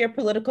 Who are your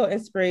political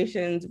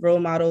inspirations, role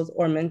models,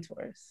 or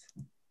mentors?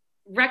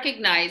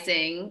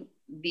 Recognizing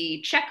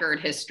the checkered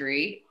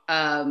history,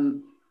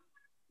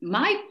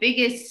 my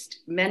biggest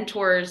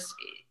mentors,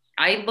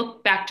 I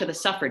look back to the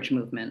suffrage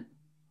movement.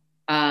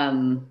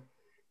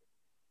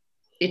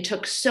 It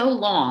took so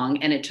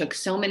long and it took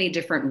so many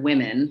different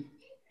women,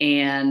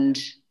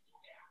 and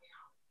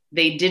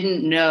they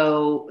didn't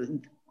know,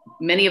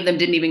 many of them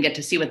didn't even get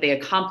to see what they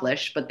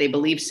accomplished, but they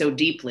believed so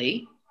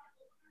deeply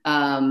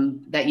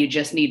that you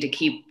just need to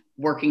keep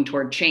working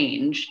toward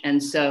change.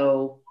 And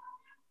so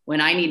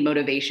when I need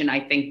motivation, I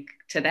think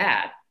to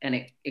that,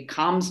 and it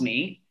calms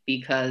me,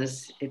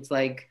 because it's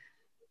like,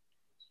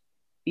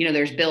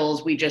 there's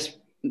bills.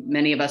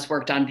 Many of us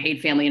worked on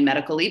paid family and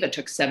medical leave. It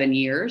took 7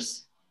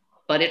 years,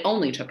 but it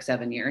only took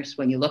 7 years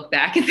when you look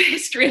back at the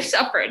history of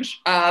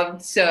suffrage.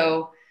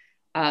 So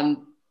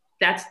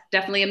that's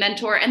definitely a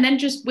mentor. And then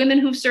just women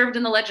who've served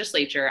in the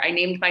legislature. I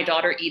named my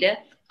daughter Edith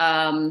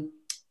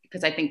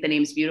because I think the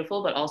name's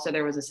beautiful, but also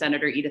there was a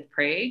Senator Edith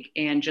Prague,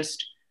 and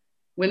just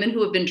women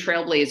who have been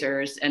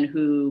trailblazers and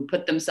who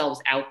put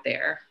themselves out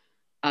there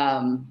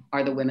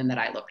are the women that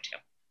I look to.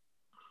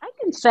 I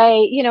can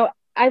say,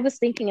 I was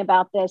thinking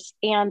about this,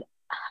 and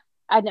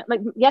I know,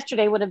 like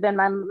yesterday would have been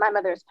my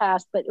mother's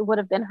passed, but it would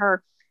have been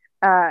her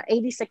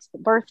 86th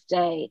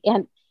birthday.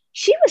 And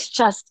she was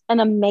just an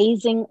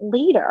amazing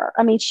leader.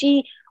 I mean,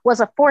 she was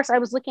a force. I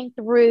was looking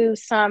through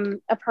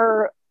some of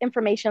her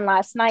information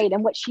last night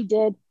and what she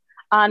did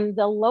on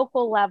the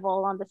local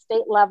level, on the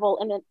state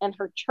level, and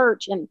her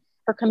church and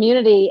her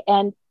community.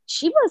 And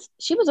she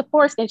was a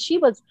force. And she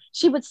would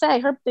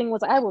say, her thing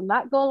was, I will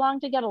not go along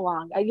to get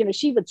along.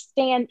 She would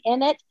stand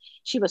in it.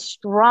 She was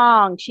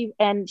strong.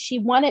 She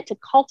wanted to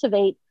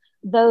cultivate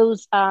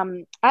those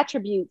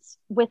attributes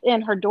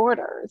within her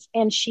daughters,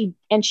 and she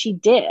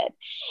did.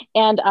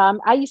 And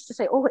I used to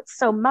say, oh, it's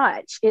so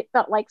much. It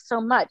felt like so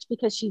much,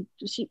 because she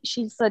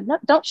said, no,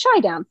 don't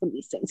shy down from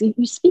these things.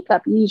 You speak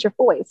up, you use your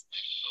voice.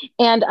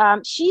 And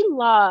she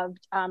loved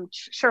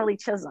Shirley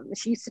Chisholm.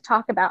 She used to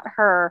talk about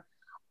her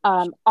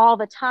all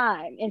the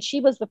time. And she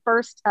was the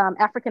first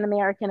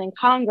African-American in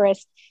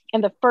Congress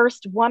and the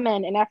first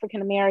woman in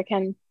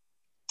African-American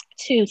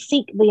to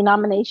seek the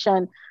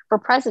nomination for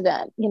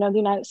president, the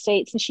United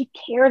States. And she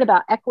cared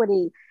about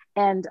equity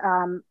and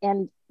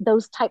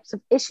those types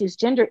of issues,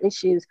 gender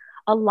issues,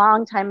 a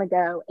long time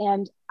ago.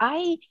 And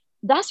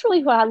that's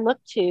really who I look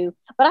to.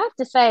 But I have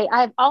to say,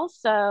 I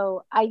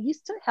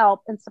used to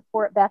help and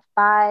support Beth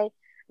Bai.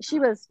 She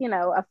was,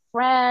 a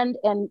friend,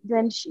 and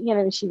then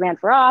she ran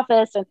for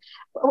office, and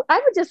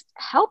I would just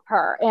help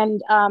her.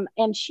 And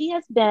she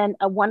has been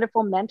a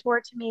wonderful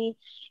mentor to me,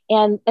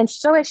 and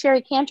so is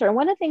Sherry Cantor. And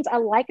one of the things I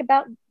like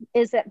about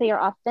is that they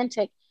are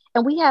authentic,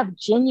 and we have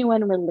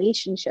genuine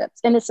relationships,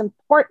 and it's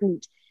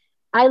important.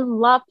 I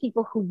love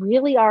people who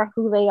really are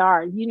who they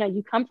are.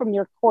 You come from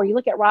your core. You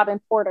look at Robin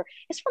Porter;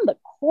 it's from the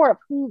core of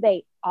who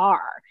they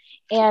are,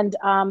 and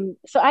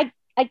so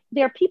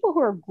there are people who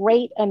are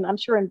great, and I'm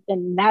sure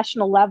in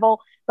national level,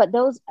 but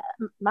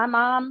my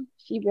mom,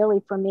 she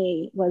really, for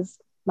me, was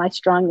my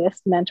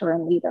strongest mentor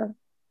and leader.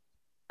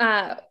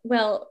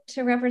 Well,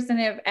 to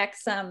Representative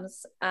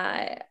Exum's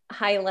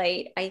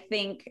highlight, I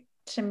think,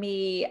 to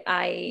me,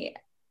 I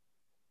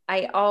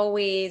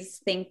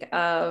always think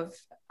of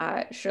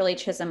Shirley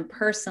Chisholm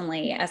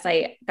personally, as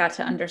I got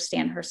to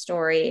understand her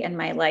story in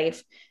my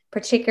life,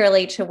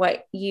 particularly to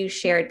what you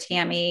shared,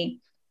 Tammy,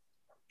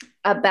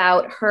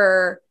 about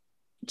her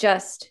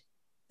just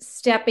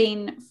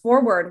stepping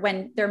forward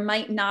when there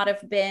might not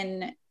have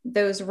been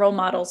those role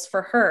models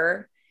for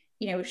her.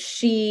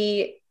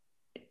 She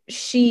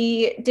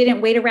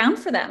didn't wait around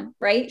for them,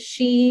 right?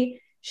 She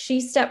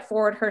stepped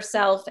forward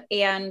herself.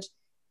 And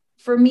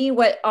for me,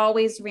 what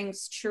always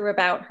rings true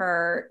about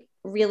her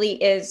really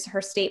is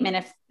her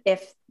statement,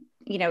 if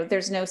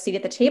there's no seat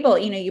at the table,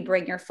 you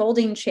bring your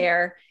folding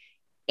chair.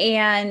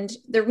 And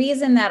the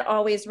reason that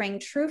always rang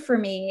true for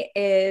me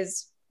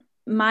is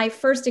my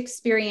first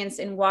experience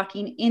in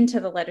walking into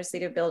the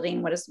legislative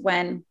building was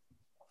when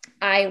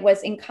I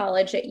was in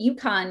college at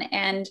UConn,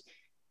 and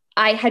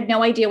I had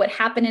no idea what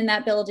happened in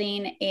that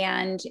building.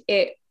 And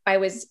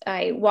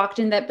I walked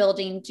in that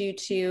building due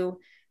to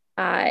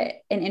an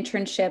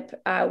internship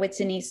with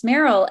Denise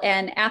Merrill.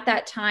 And at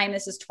that time,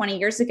 this is 20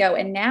 years ago,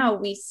 and now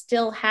we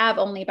still have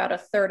only about a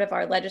third of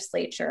our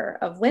legislature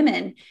of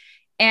women.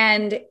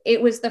 And it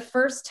was the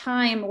first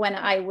time when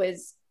I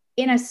was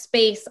in a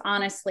space,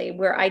 honestly,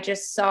 where I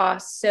just saw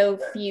so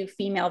few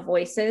female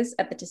voices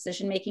at the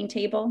decision-making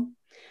table.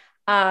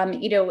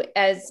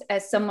 As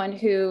someone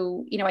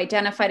who,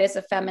 identified as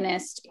a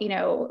feminist,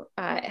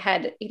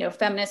 had,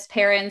 feminist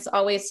parents,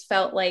 always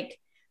felt like,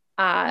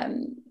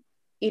 that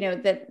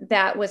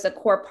was a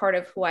core part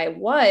of who I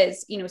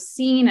was,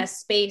 seeing a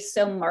space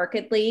so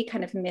markedly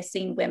kind of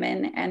missing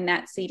women and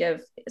that seat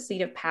of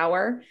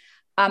power.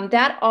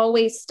 That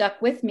always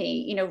stuck with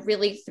me,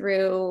 really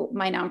through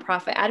my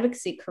nonprofit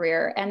advocacy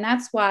career. And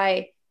that's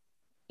why,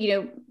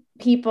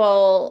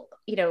 people,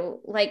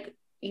 like,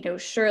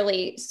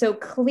 Shirley so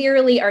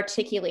clearly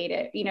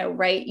articulated,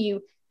 right?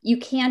 You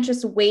can't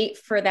just wait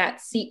for that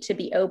seat to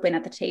be open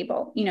at the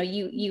table.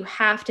 You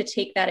have to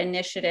take that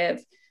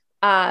initiative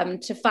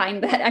to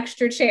find that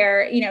extra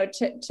chair,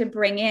 to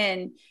bring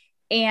in.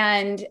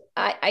 And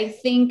I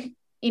think,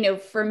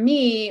 for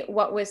me,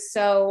 what was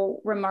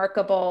so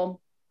remarkable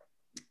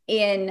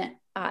in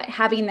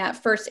having that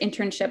first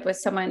internship with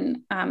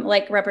someone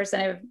like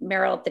Representative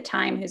Merrill at the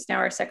time, who's now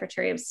our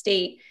Secretary of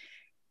State,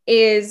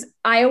 is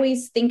I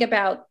always think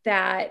about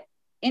that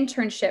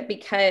internship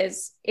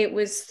because it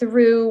was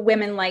through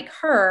women like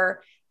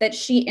her that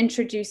she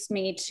introduced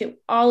me to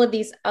all of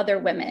these other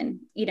women,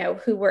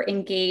 who were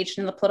engaged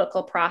in the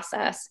political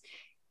process.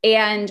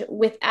 And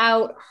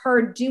without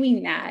her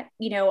doing that,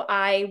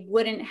 I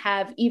wouldn't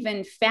have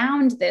even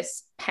found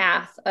this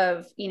path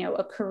of,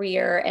 a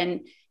career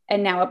and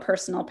now a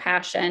personal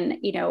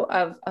passion,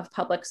 of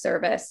public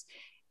service.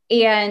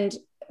 And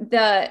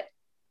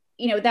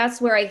that's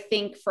where I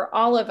think for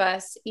all of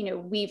us,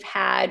 we've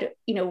had,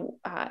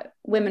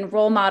 women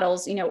role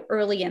models,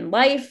 early in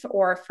life,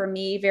 or for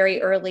me,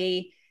 very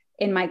early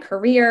in my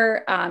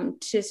career,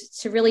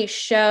 to really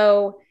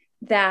show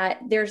that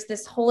there's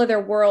this whole other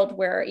world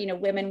where,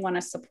 women want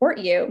to support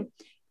you.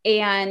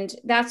 And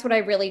that's what I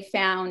really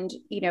found,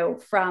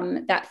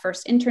 from that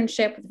first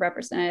internship with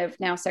Representative,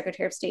 now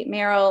Secretary of State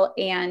Merrill,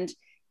 and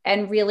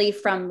really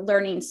from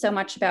learning so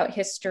much about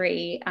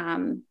history,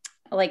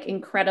 like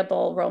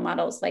incredible role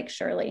models like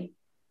Shirley.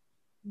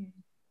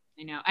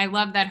 I know. I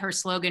love that her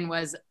slogan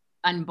was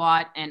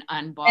unbought and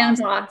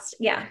unbossed. Unbossed,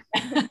 yeah.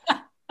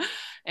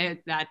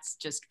 That's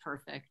just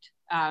perfect.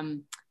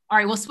 All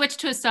right, we'll switch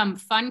to some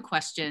fun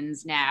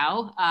questions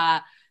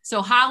now.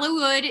 So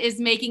Hollywood is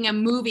making a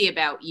movie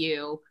about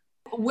you.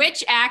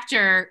 Which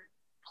actor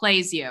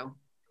plays you?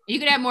 You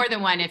could have more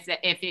than one if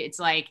it's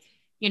like,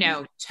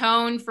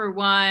 tone for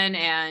one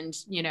and,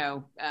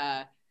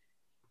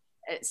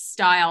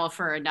 style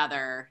for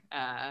another.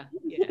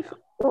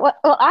 Well,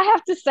 I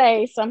have to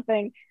say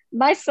something.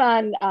 My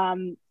son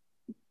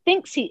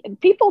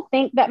people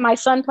think that my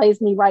son plays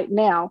me right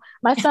now.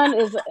 My son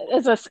is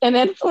an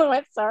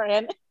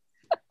influencer,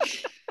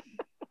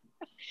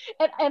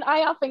 and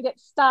I often get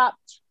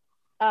stopped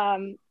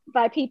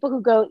by people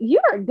who go,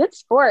 "You're a good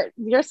sport.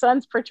 Your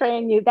son's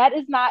portraying you." That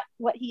is not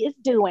what he is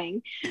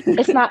doing.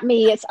 It's not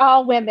me. It's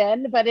all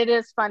women, but it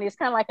is funny. It's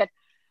kind of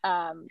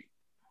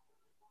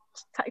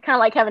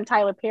like having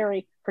Tyler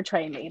Perry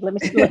portray me.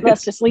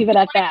 Let's just leave it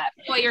at that.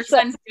 What your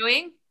son's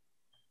doing?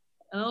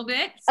 A little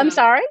bit. So I'm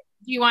sorry.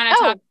 Do you want to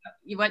talk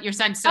about what your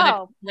son's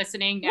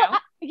listening now? Well,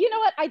 you know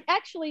what? I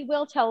actually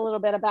will tell a little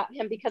bit about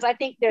him because I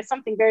think there's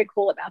something very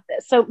cool about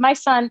this. So my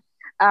son,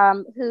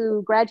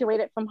 who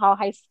graduated from Hall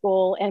High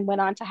School and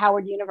went on to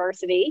Howard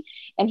University,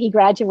 and he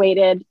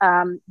graduated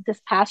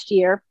this past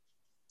year.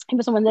 He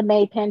was one of the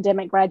May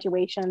pandemic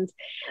graduations,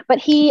 but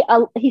he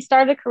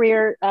started a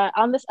career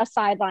on a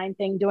sideline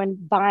thing,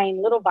 doing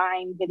little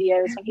Vine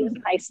videos when he was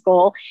in high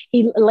school.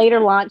 He later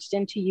launched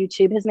into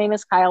YouTube. His name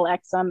is Kyle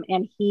Exum,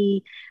 and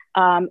he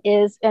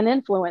is an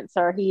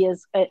influencer. He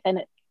has, I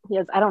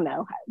don't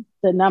know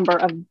the number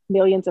of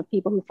millions of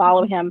people who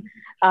follow him.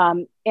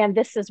 And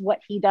this is what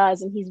he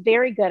does. And he's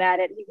very good at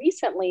it.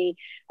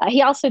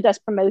 He also does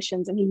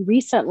promotions, and he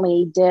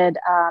recently did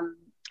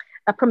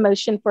a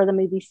promotion for the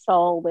movie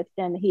Soul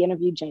and he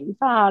interviewed Jamie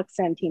Foxx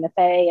and Tina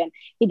Fey, and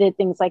he did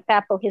things like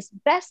that. But his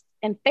best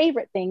and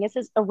favorite thing is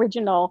his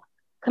original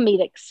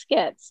comedic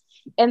skits.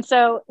 And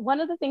so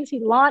one of the things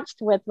he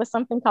launched with was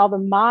something called the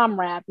Mom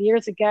Rap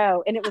years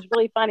ago. And it was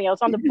really funny. I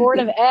was on the board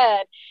of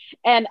ed,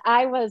 and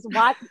I was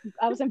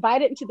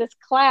invited into this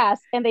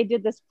class, and they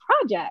did this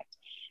project.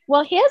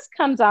 Well, his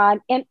comes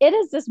on, and it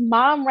is this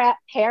Mom Rap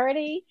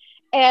parody.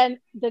 And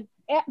the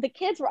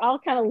kids were all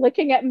kind of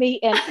looking at me,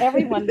 and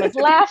everyone was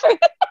laughing.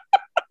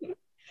 And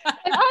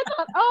I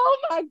thought, oh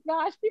my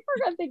gosh, people are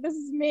going to think this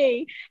is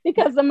me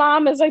because the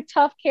mom is a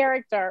tough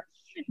character.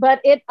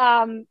 But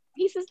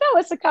he says, no,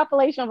 it's a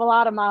compilation of a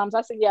lot of moms.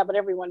 I said, yeah, but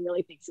everyone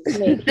really thinks it's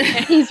me.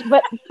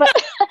 But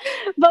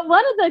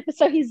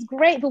so he's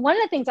great. But one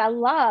of the things I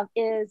love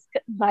is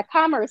my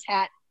commerce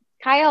hat.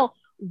 Kyle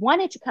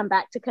wanted to come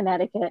back to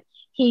Connecticut.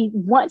 He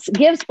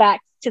gives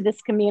back to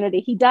this community.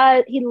 He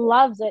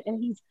loves it,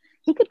 and he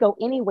could go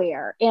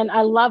anywhere. And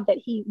I love that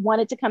he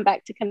wanted to come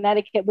back to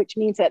Connecticut, which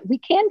means that we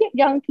can get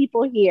young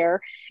people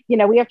here.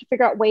 We have to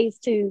figure out ways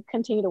to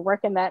continue to work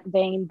in that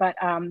vein. But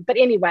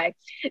anyway,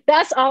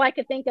 that's all I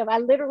could think of. I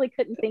literally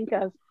couldn't think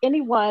of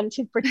anyone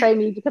to portray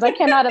me because I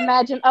cannot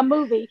imagine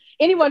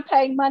anyone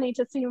paying money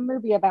to see a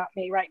movie about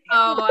me right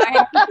now. Oh,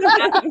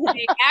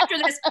 after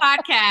this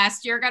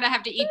podcast, you're going to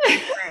have to eat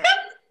pizza.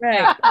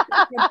 Right.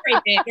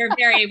 We're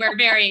very,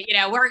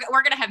 we're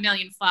going to have a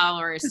million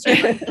followers too.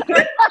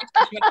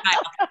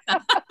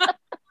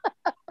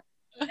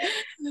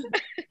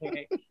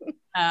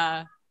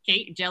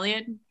 Kate,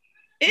 Jillian?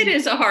 It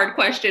is a hard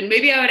question.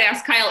 Maybe I would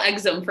ask Kyle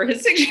Exum for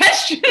his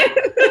suggestion.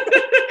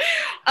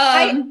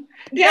 I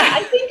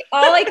think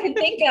all I could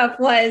think of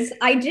was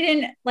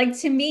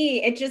to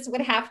me, it just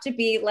would have to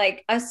be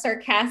like a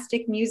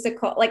sarcastic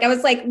musical. Like I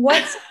was like,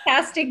 what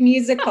sarcastic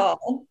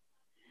musical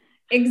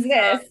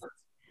exists?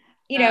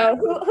 Who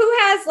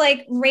has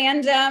like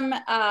random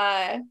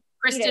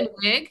Kristen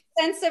Wiig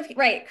sense of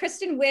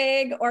Kristen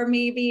Wiig, or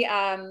maybe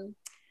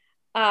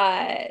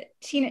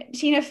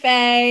Tina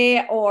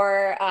Fey,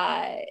 or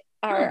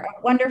our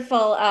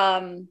wonderful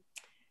oh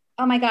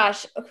my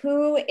gosh,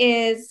 who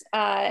is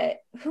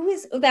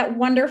that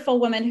wonderful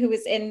woman who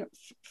was in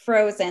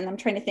Frozen? I'm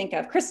trying to think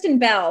of Kristen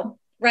Bell,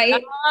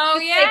 right? Oh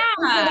yeah,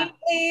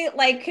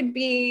 completely, could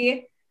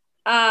be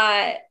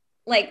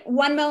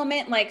one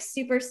moment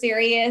super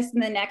serious,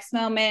 and the next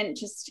moment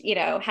just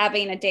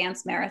having a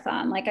dance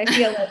marathon. I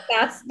feel like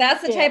that's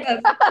the type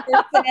of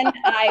person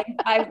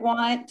I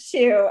want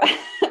to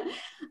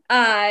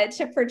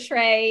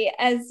portray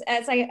as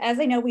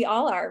I know we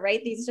all are,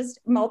 right? These just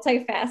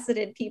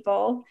multifaceted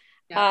people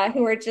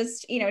who are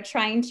just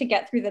trying to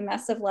get through the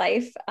mess of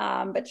life,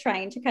 but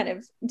trying to kind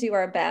of do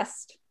our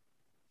best.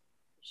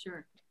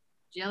 Sure.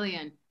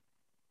 Jillian.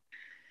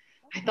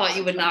 I thought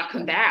you would not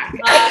come back.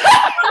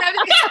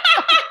 I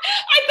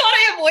thought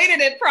I avoided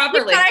it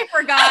properly. I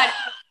forgot.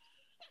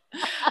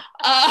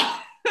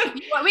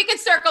 We could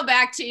circle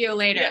back to you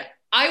later.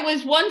 I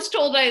was once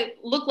told I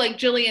look like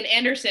Gillian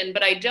Anderson,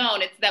 but I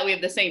don't. It's that we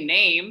have the same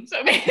name.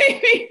 So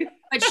maybe.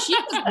 But she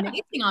was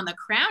amazing on The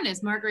Crown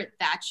as Margaret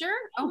Thatcher.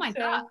 Oh my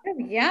God.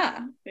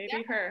 Yeah.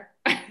 Maybe her.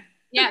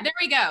 Yeah, there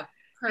we go.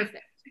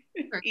 Perfect.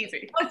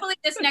 Easy. Hopefully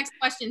this next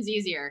question's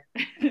easier.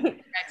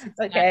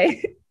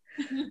 Okay.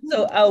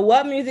 So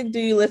what music do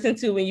you listen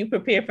to when you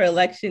prepare for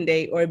election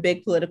day or a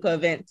big political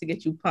event to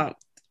get you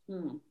pumped?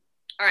 All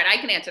right, I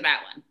can answer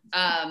that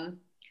one.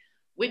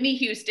 Whitney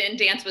Houston,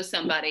 Dance with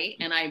Somebody,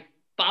 and I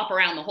bop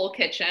around the whole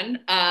kitchen,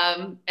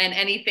 and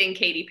anything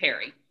Katy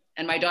Perry.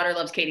 And my daughter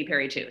loves Katy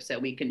Perry too, so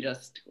we can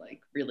just like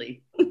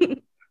really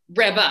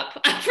rev up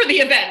for the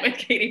event with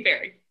Katy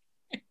Perry.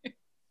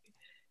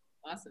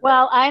 Awesome.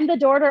 Well, I'm the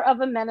daughter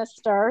of a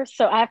minister,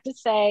 so I have to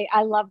say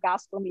I love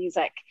gospel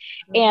music,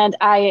 and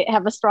I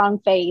have a strong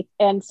faith.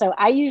 And so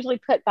I usually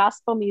put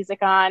gospel music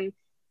on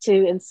to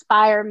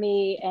inspire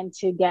me and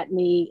to get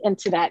me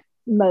into that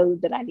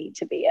mode that I need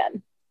to be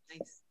in.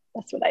 Nice.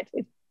 That's what I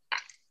do.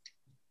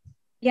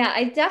 Yeah,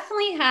 I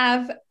definitely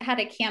have had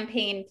a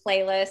campaign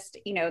playlist,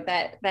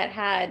 that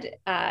had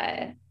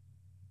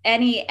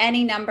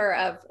any number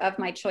of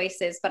my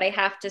choices, but I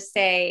have to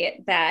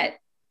say that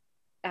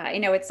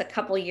it's a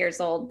couple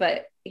years old,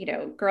 but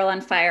Girl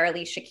on Fire,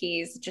 Alicia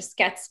Keys just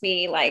gets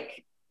me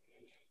like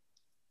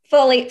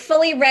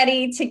fully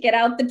ready to get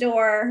out the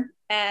door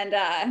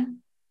and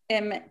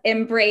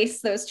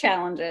embrace those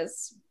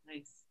challenges.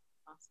 Nice.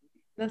 Awesome.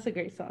 That's a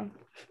great song.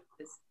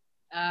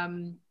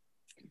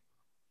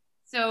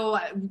 So,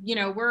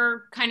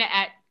 we're kind of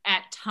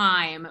at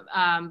time.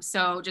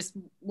 So just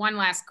one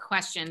last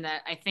question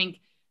that I think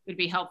would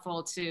be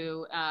helpful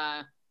to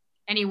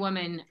any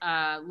woman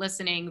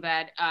listening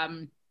that,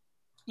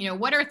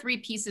 what are 3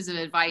 pieces of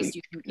advice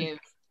you can give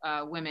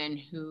women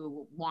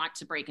who want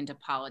to break into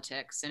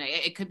politics? And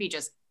it could be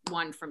just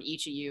one from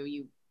each of you.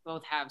 You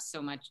both have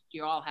so much,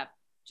 you all have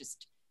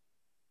just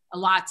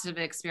lots of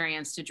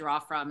experience to draw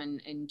from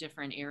in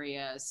different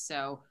areas.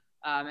 So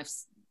if,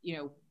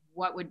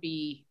 what would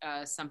be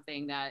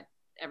something that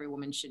every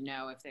woman should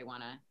know if they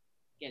want to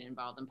get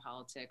involved in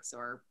politics,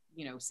 or,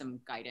 some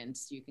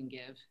guidance you can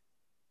give?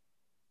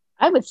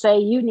 I would say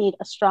you need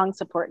a strong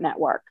support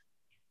network.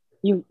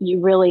 You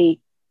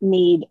really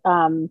need,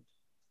 I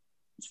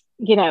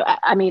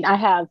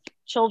have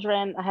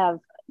children, I have,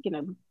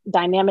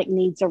 dynamic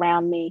needs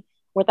around me.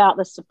 Without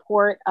the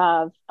support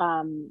of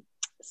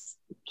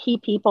key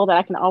people that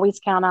I can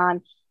always count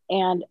on,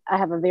 and I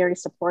have a very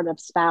supportive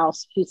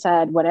spouse who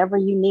said, whatever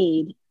you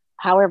need,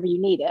 however you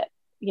need it,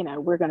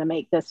 we're going to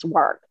make this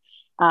work.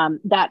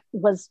 That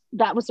was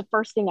the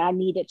first thing I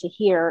needed to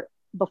hear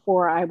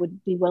before I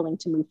would be willing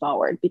to move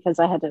forward, because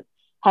I had to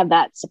have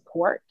that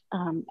support.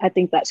 I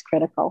think that's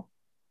critical.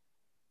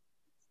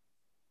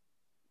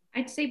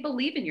 I'd say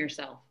believe in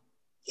yourself.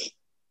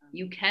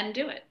 You can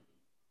do it.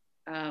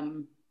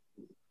 And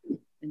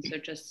so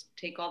just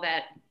take all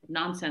that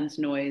nonsense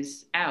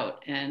noise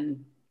out,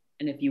 and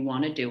if you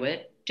want to do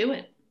it, do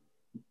it.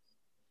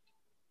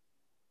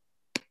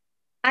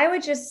 I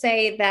would just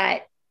say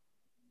that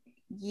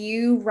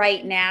you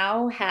right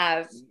now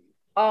have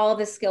all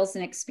the skills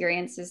and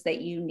experiences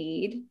that you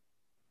need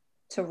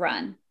to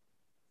run.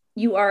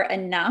 You are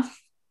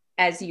enough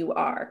as you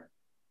are.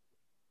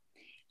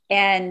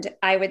 And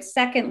I would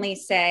secondly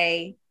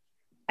say,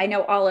 I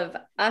know all of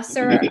us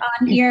are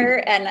on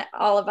here and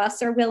all of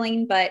us are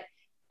willing, but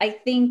I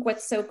think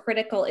what's so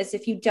critical is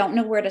if you don't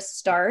know where to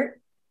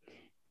start,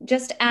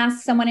 just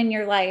ask someone in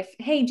your life,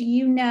 hey, do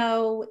you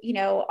know,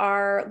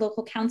 our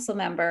local council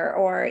member,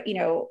 or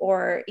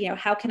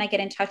how can I get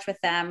in touch with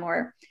them?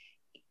 Or,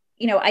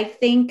 I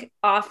think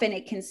often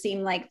it can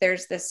seem like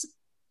there's this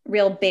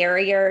real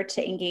barrier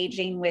to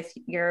engaging with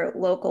your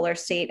local or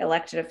state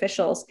elected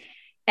officials.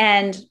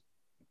 And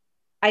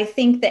I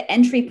think the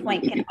entry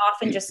point can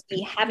often just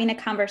be having a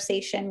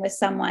conversation with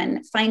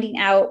someone, finding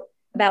out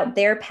about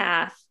their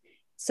path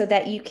so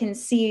that you can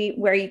see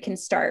where you can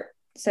start.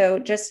 So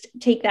just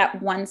take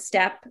that one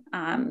step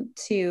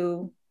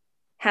to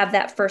have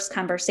that first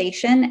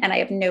conversation. And I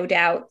have no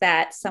doubt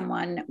that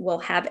someone will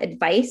have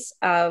advice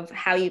of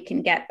how you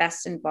can get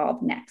best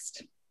involved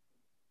next.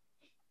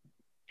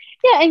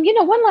 Yeah. And,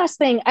 one last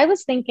thing, I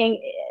was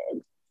thinking,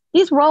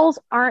 these roles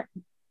aren't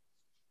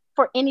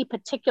for any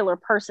particular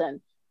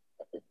person.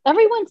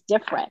 Everyone's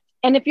different.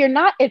 And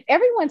if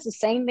everyone's the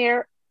same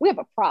there, we have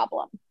a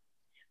problem.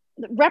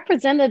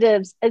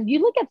 Representatives, if you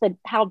look at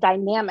how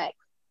dynamic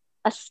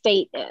a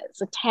state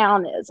is, a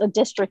town is, a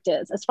district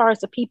is, as far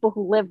as the people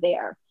who live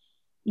there,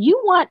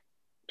 you want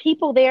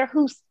people there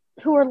who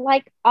are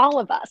like all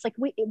of us. Like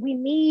we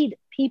need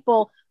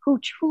people who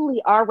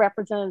truly are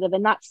representative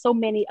and not so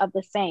many of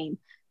the same.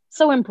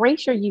 So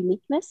embrace your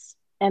uniqueness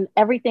and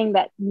everything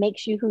that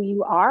makes you who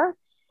you are,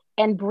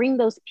 and bring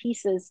those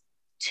pieces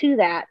to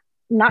that,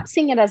 not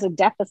seeing it as a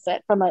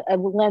deficit from a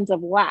lens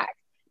of lack,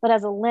 but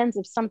as a lens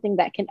of something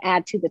that can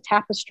add to the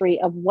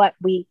tapestry of what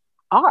we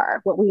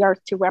are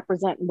to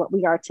represent, and what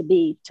we are to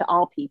be to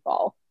all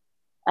people,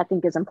 I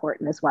think is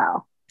important as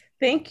well.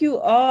 Thank you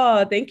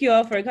all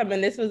for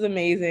coming. This was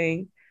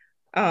amazing.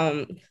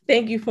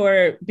 Thank you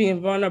for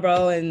being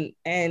vulnerable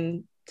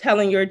and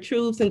telling your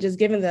truths and just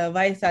giving the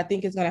advice. I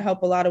think is going to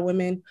help a lot of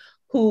women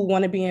who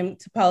want to be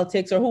into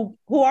politics or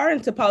who are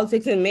into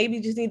politics and maybe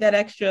just need that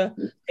extra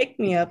pick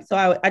me up.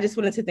 So I just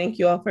wanted to thank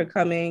you all for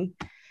coming.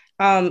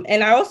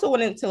 And I also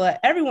wanted to let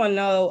everyone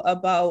know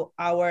about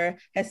our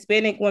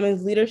Hispanic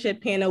Women's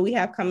Leadership Panel we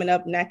have coming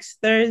up next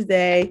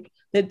Thursday,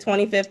 the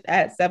 25th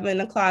at 7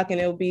 o'clock. And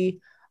it'll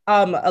be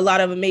a lot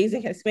of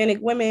amazing Hispanic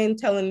women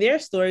telling their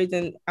stories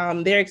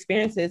and their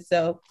experiences.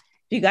 So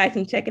if you guys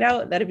can check it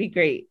out, that'd be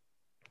great.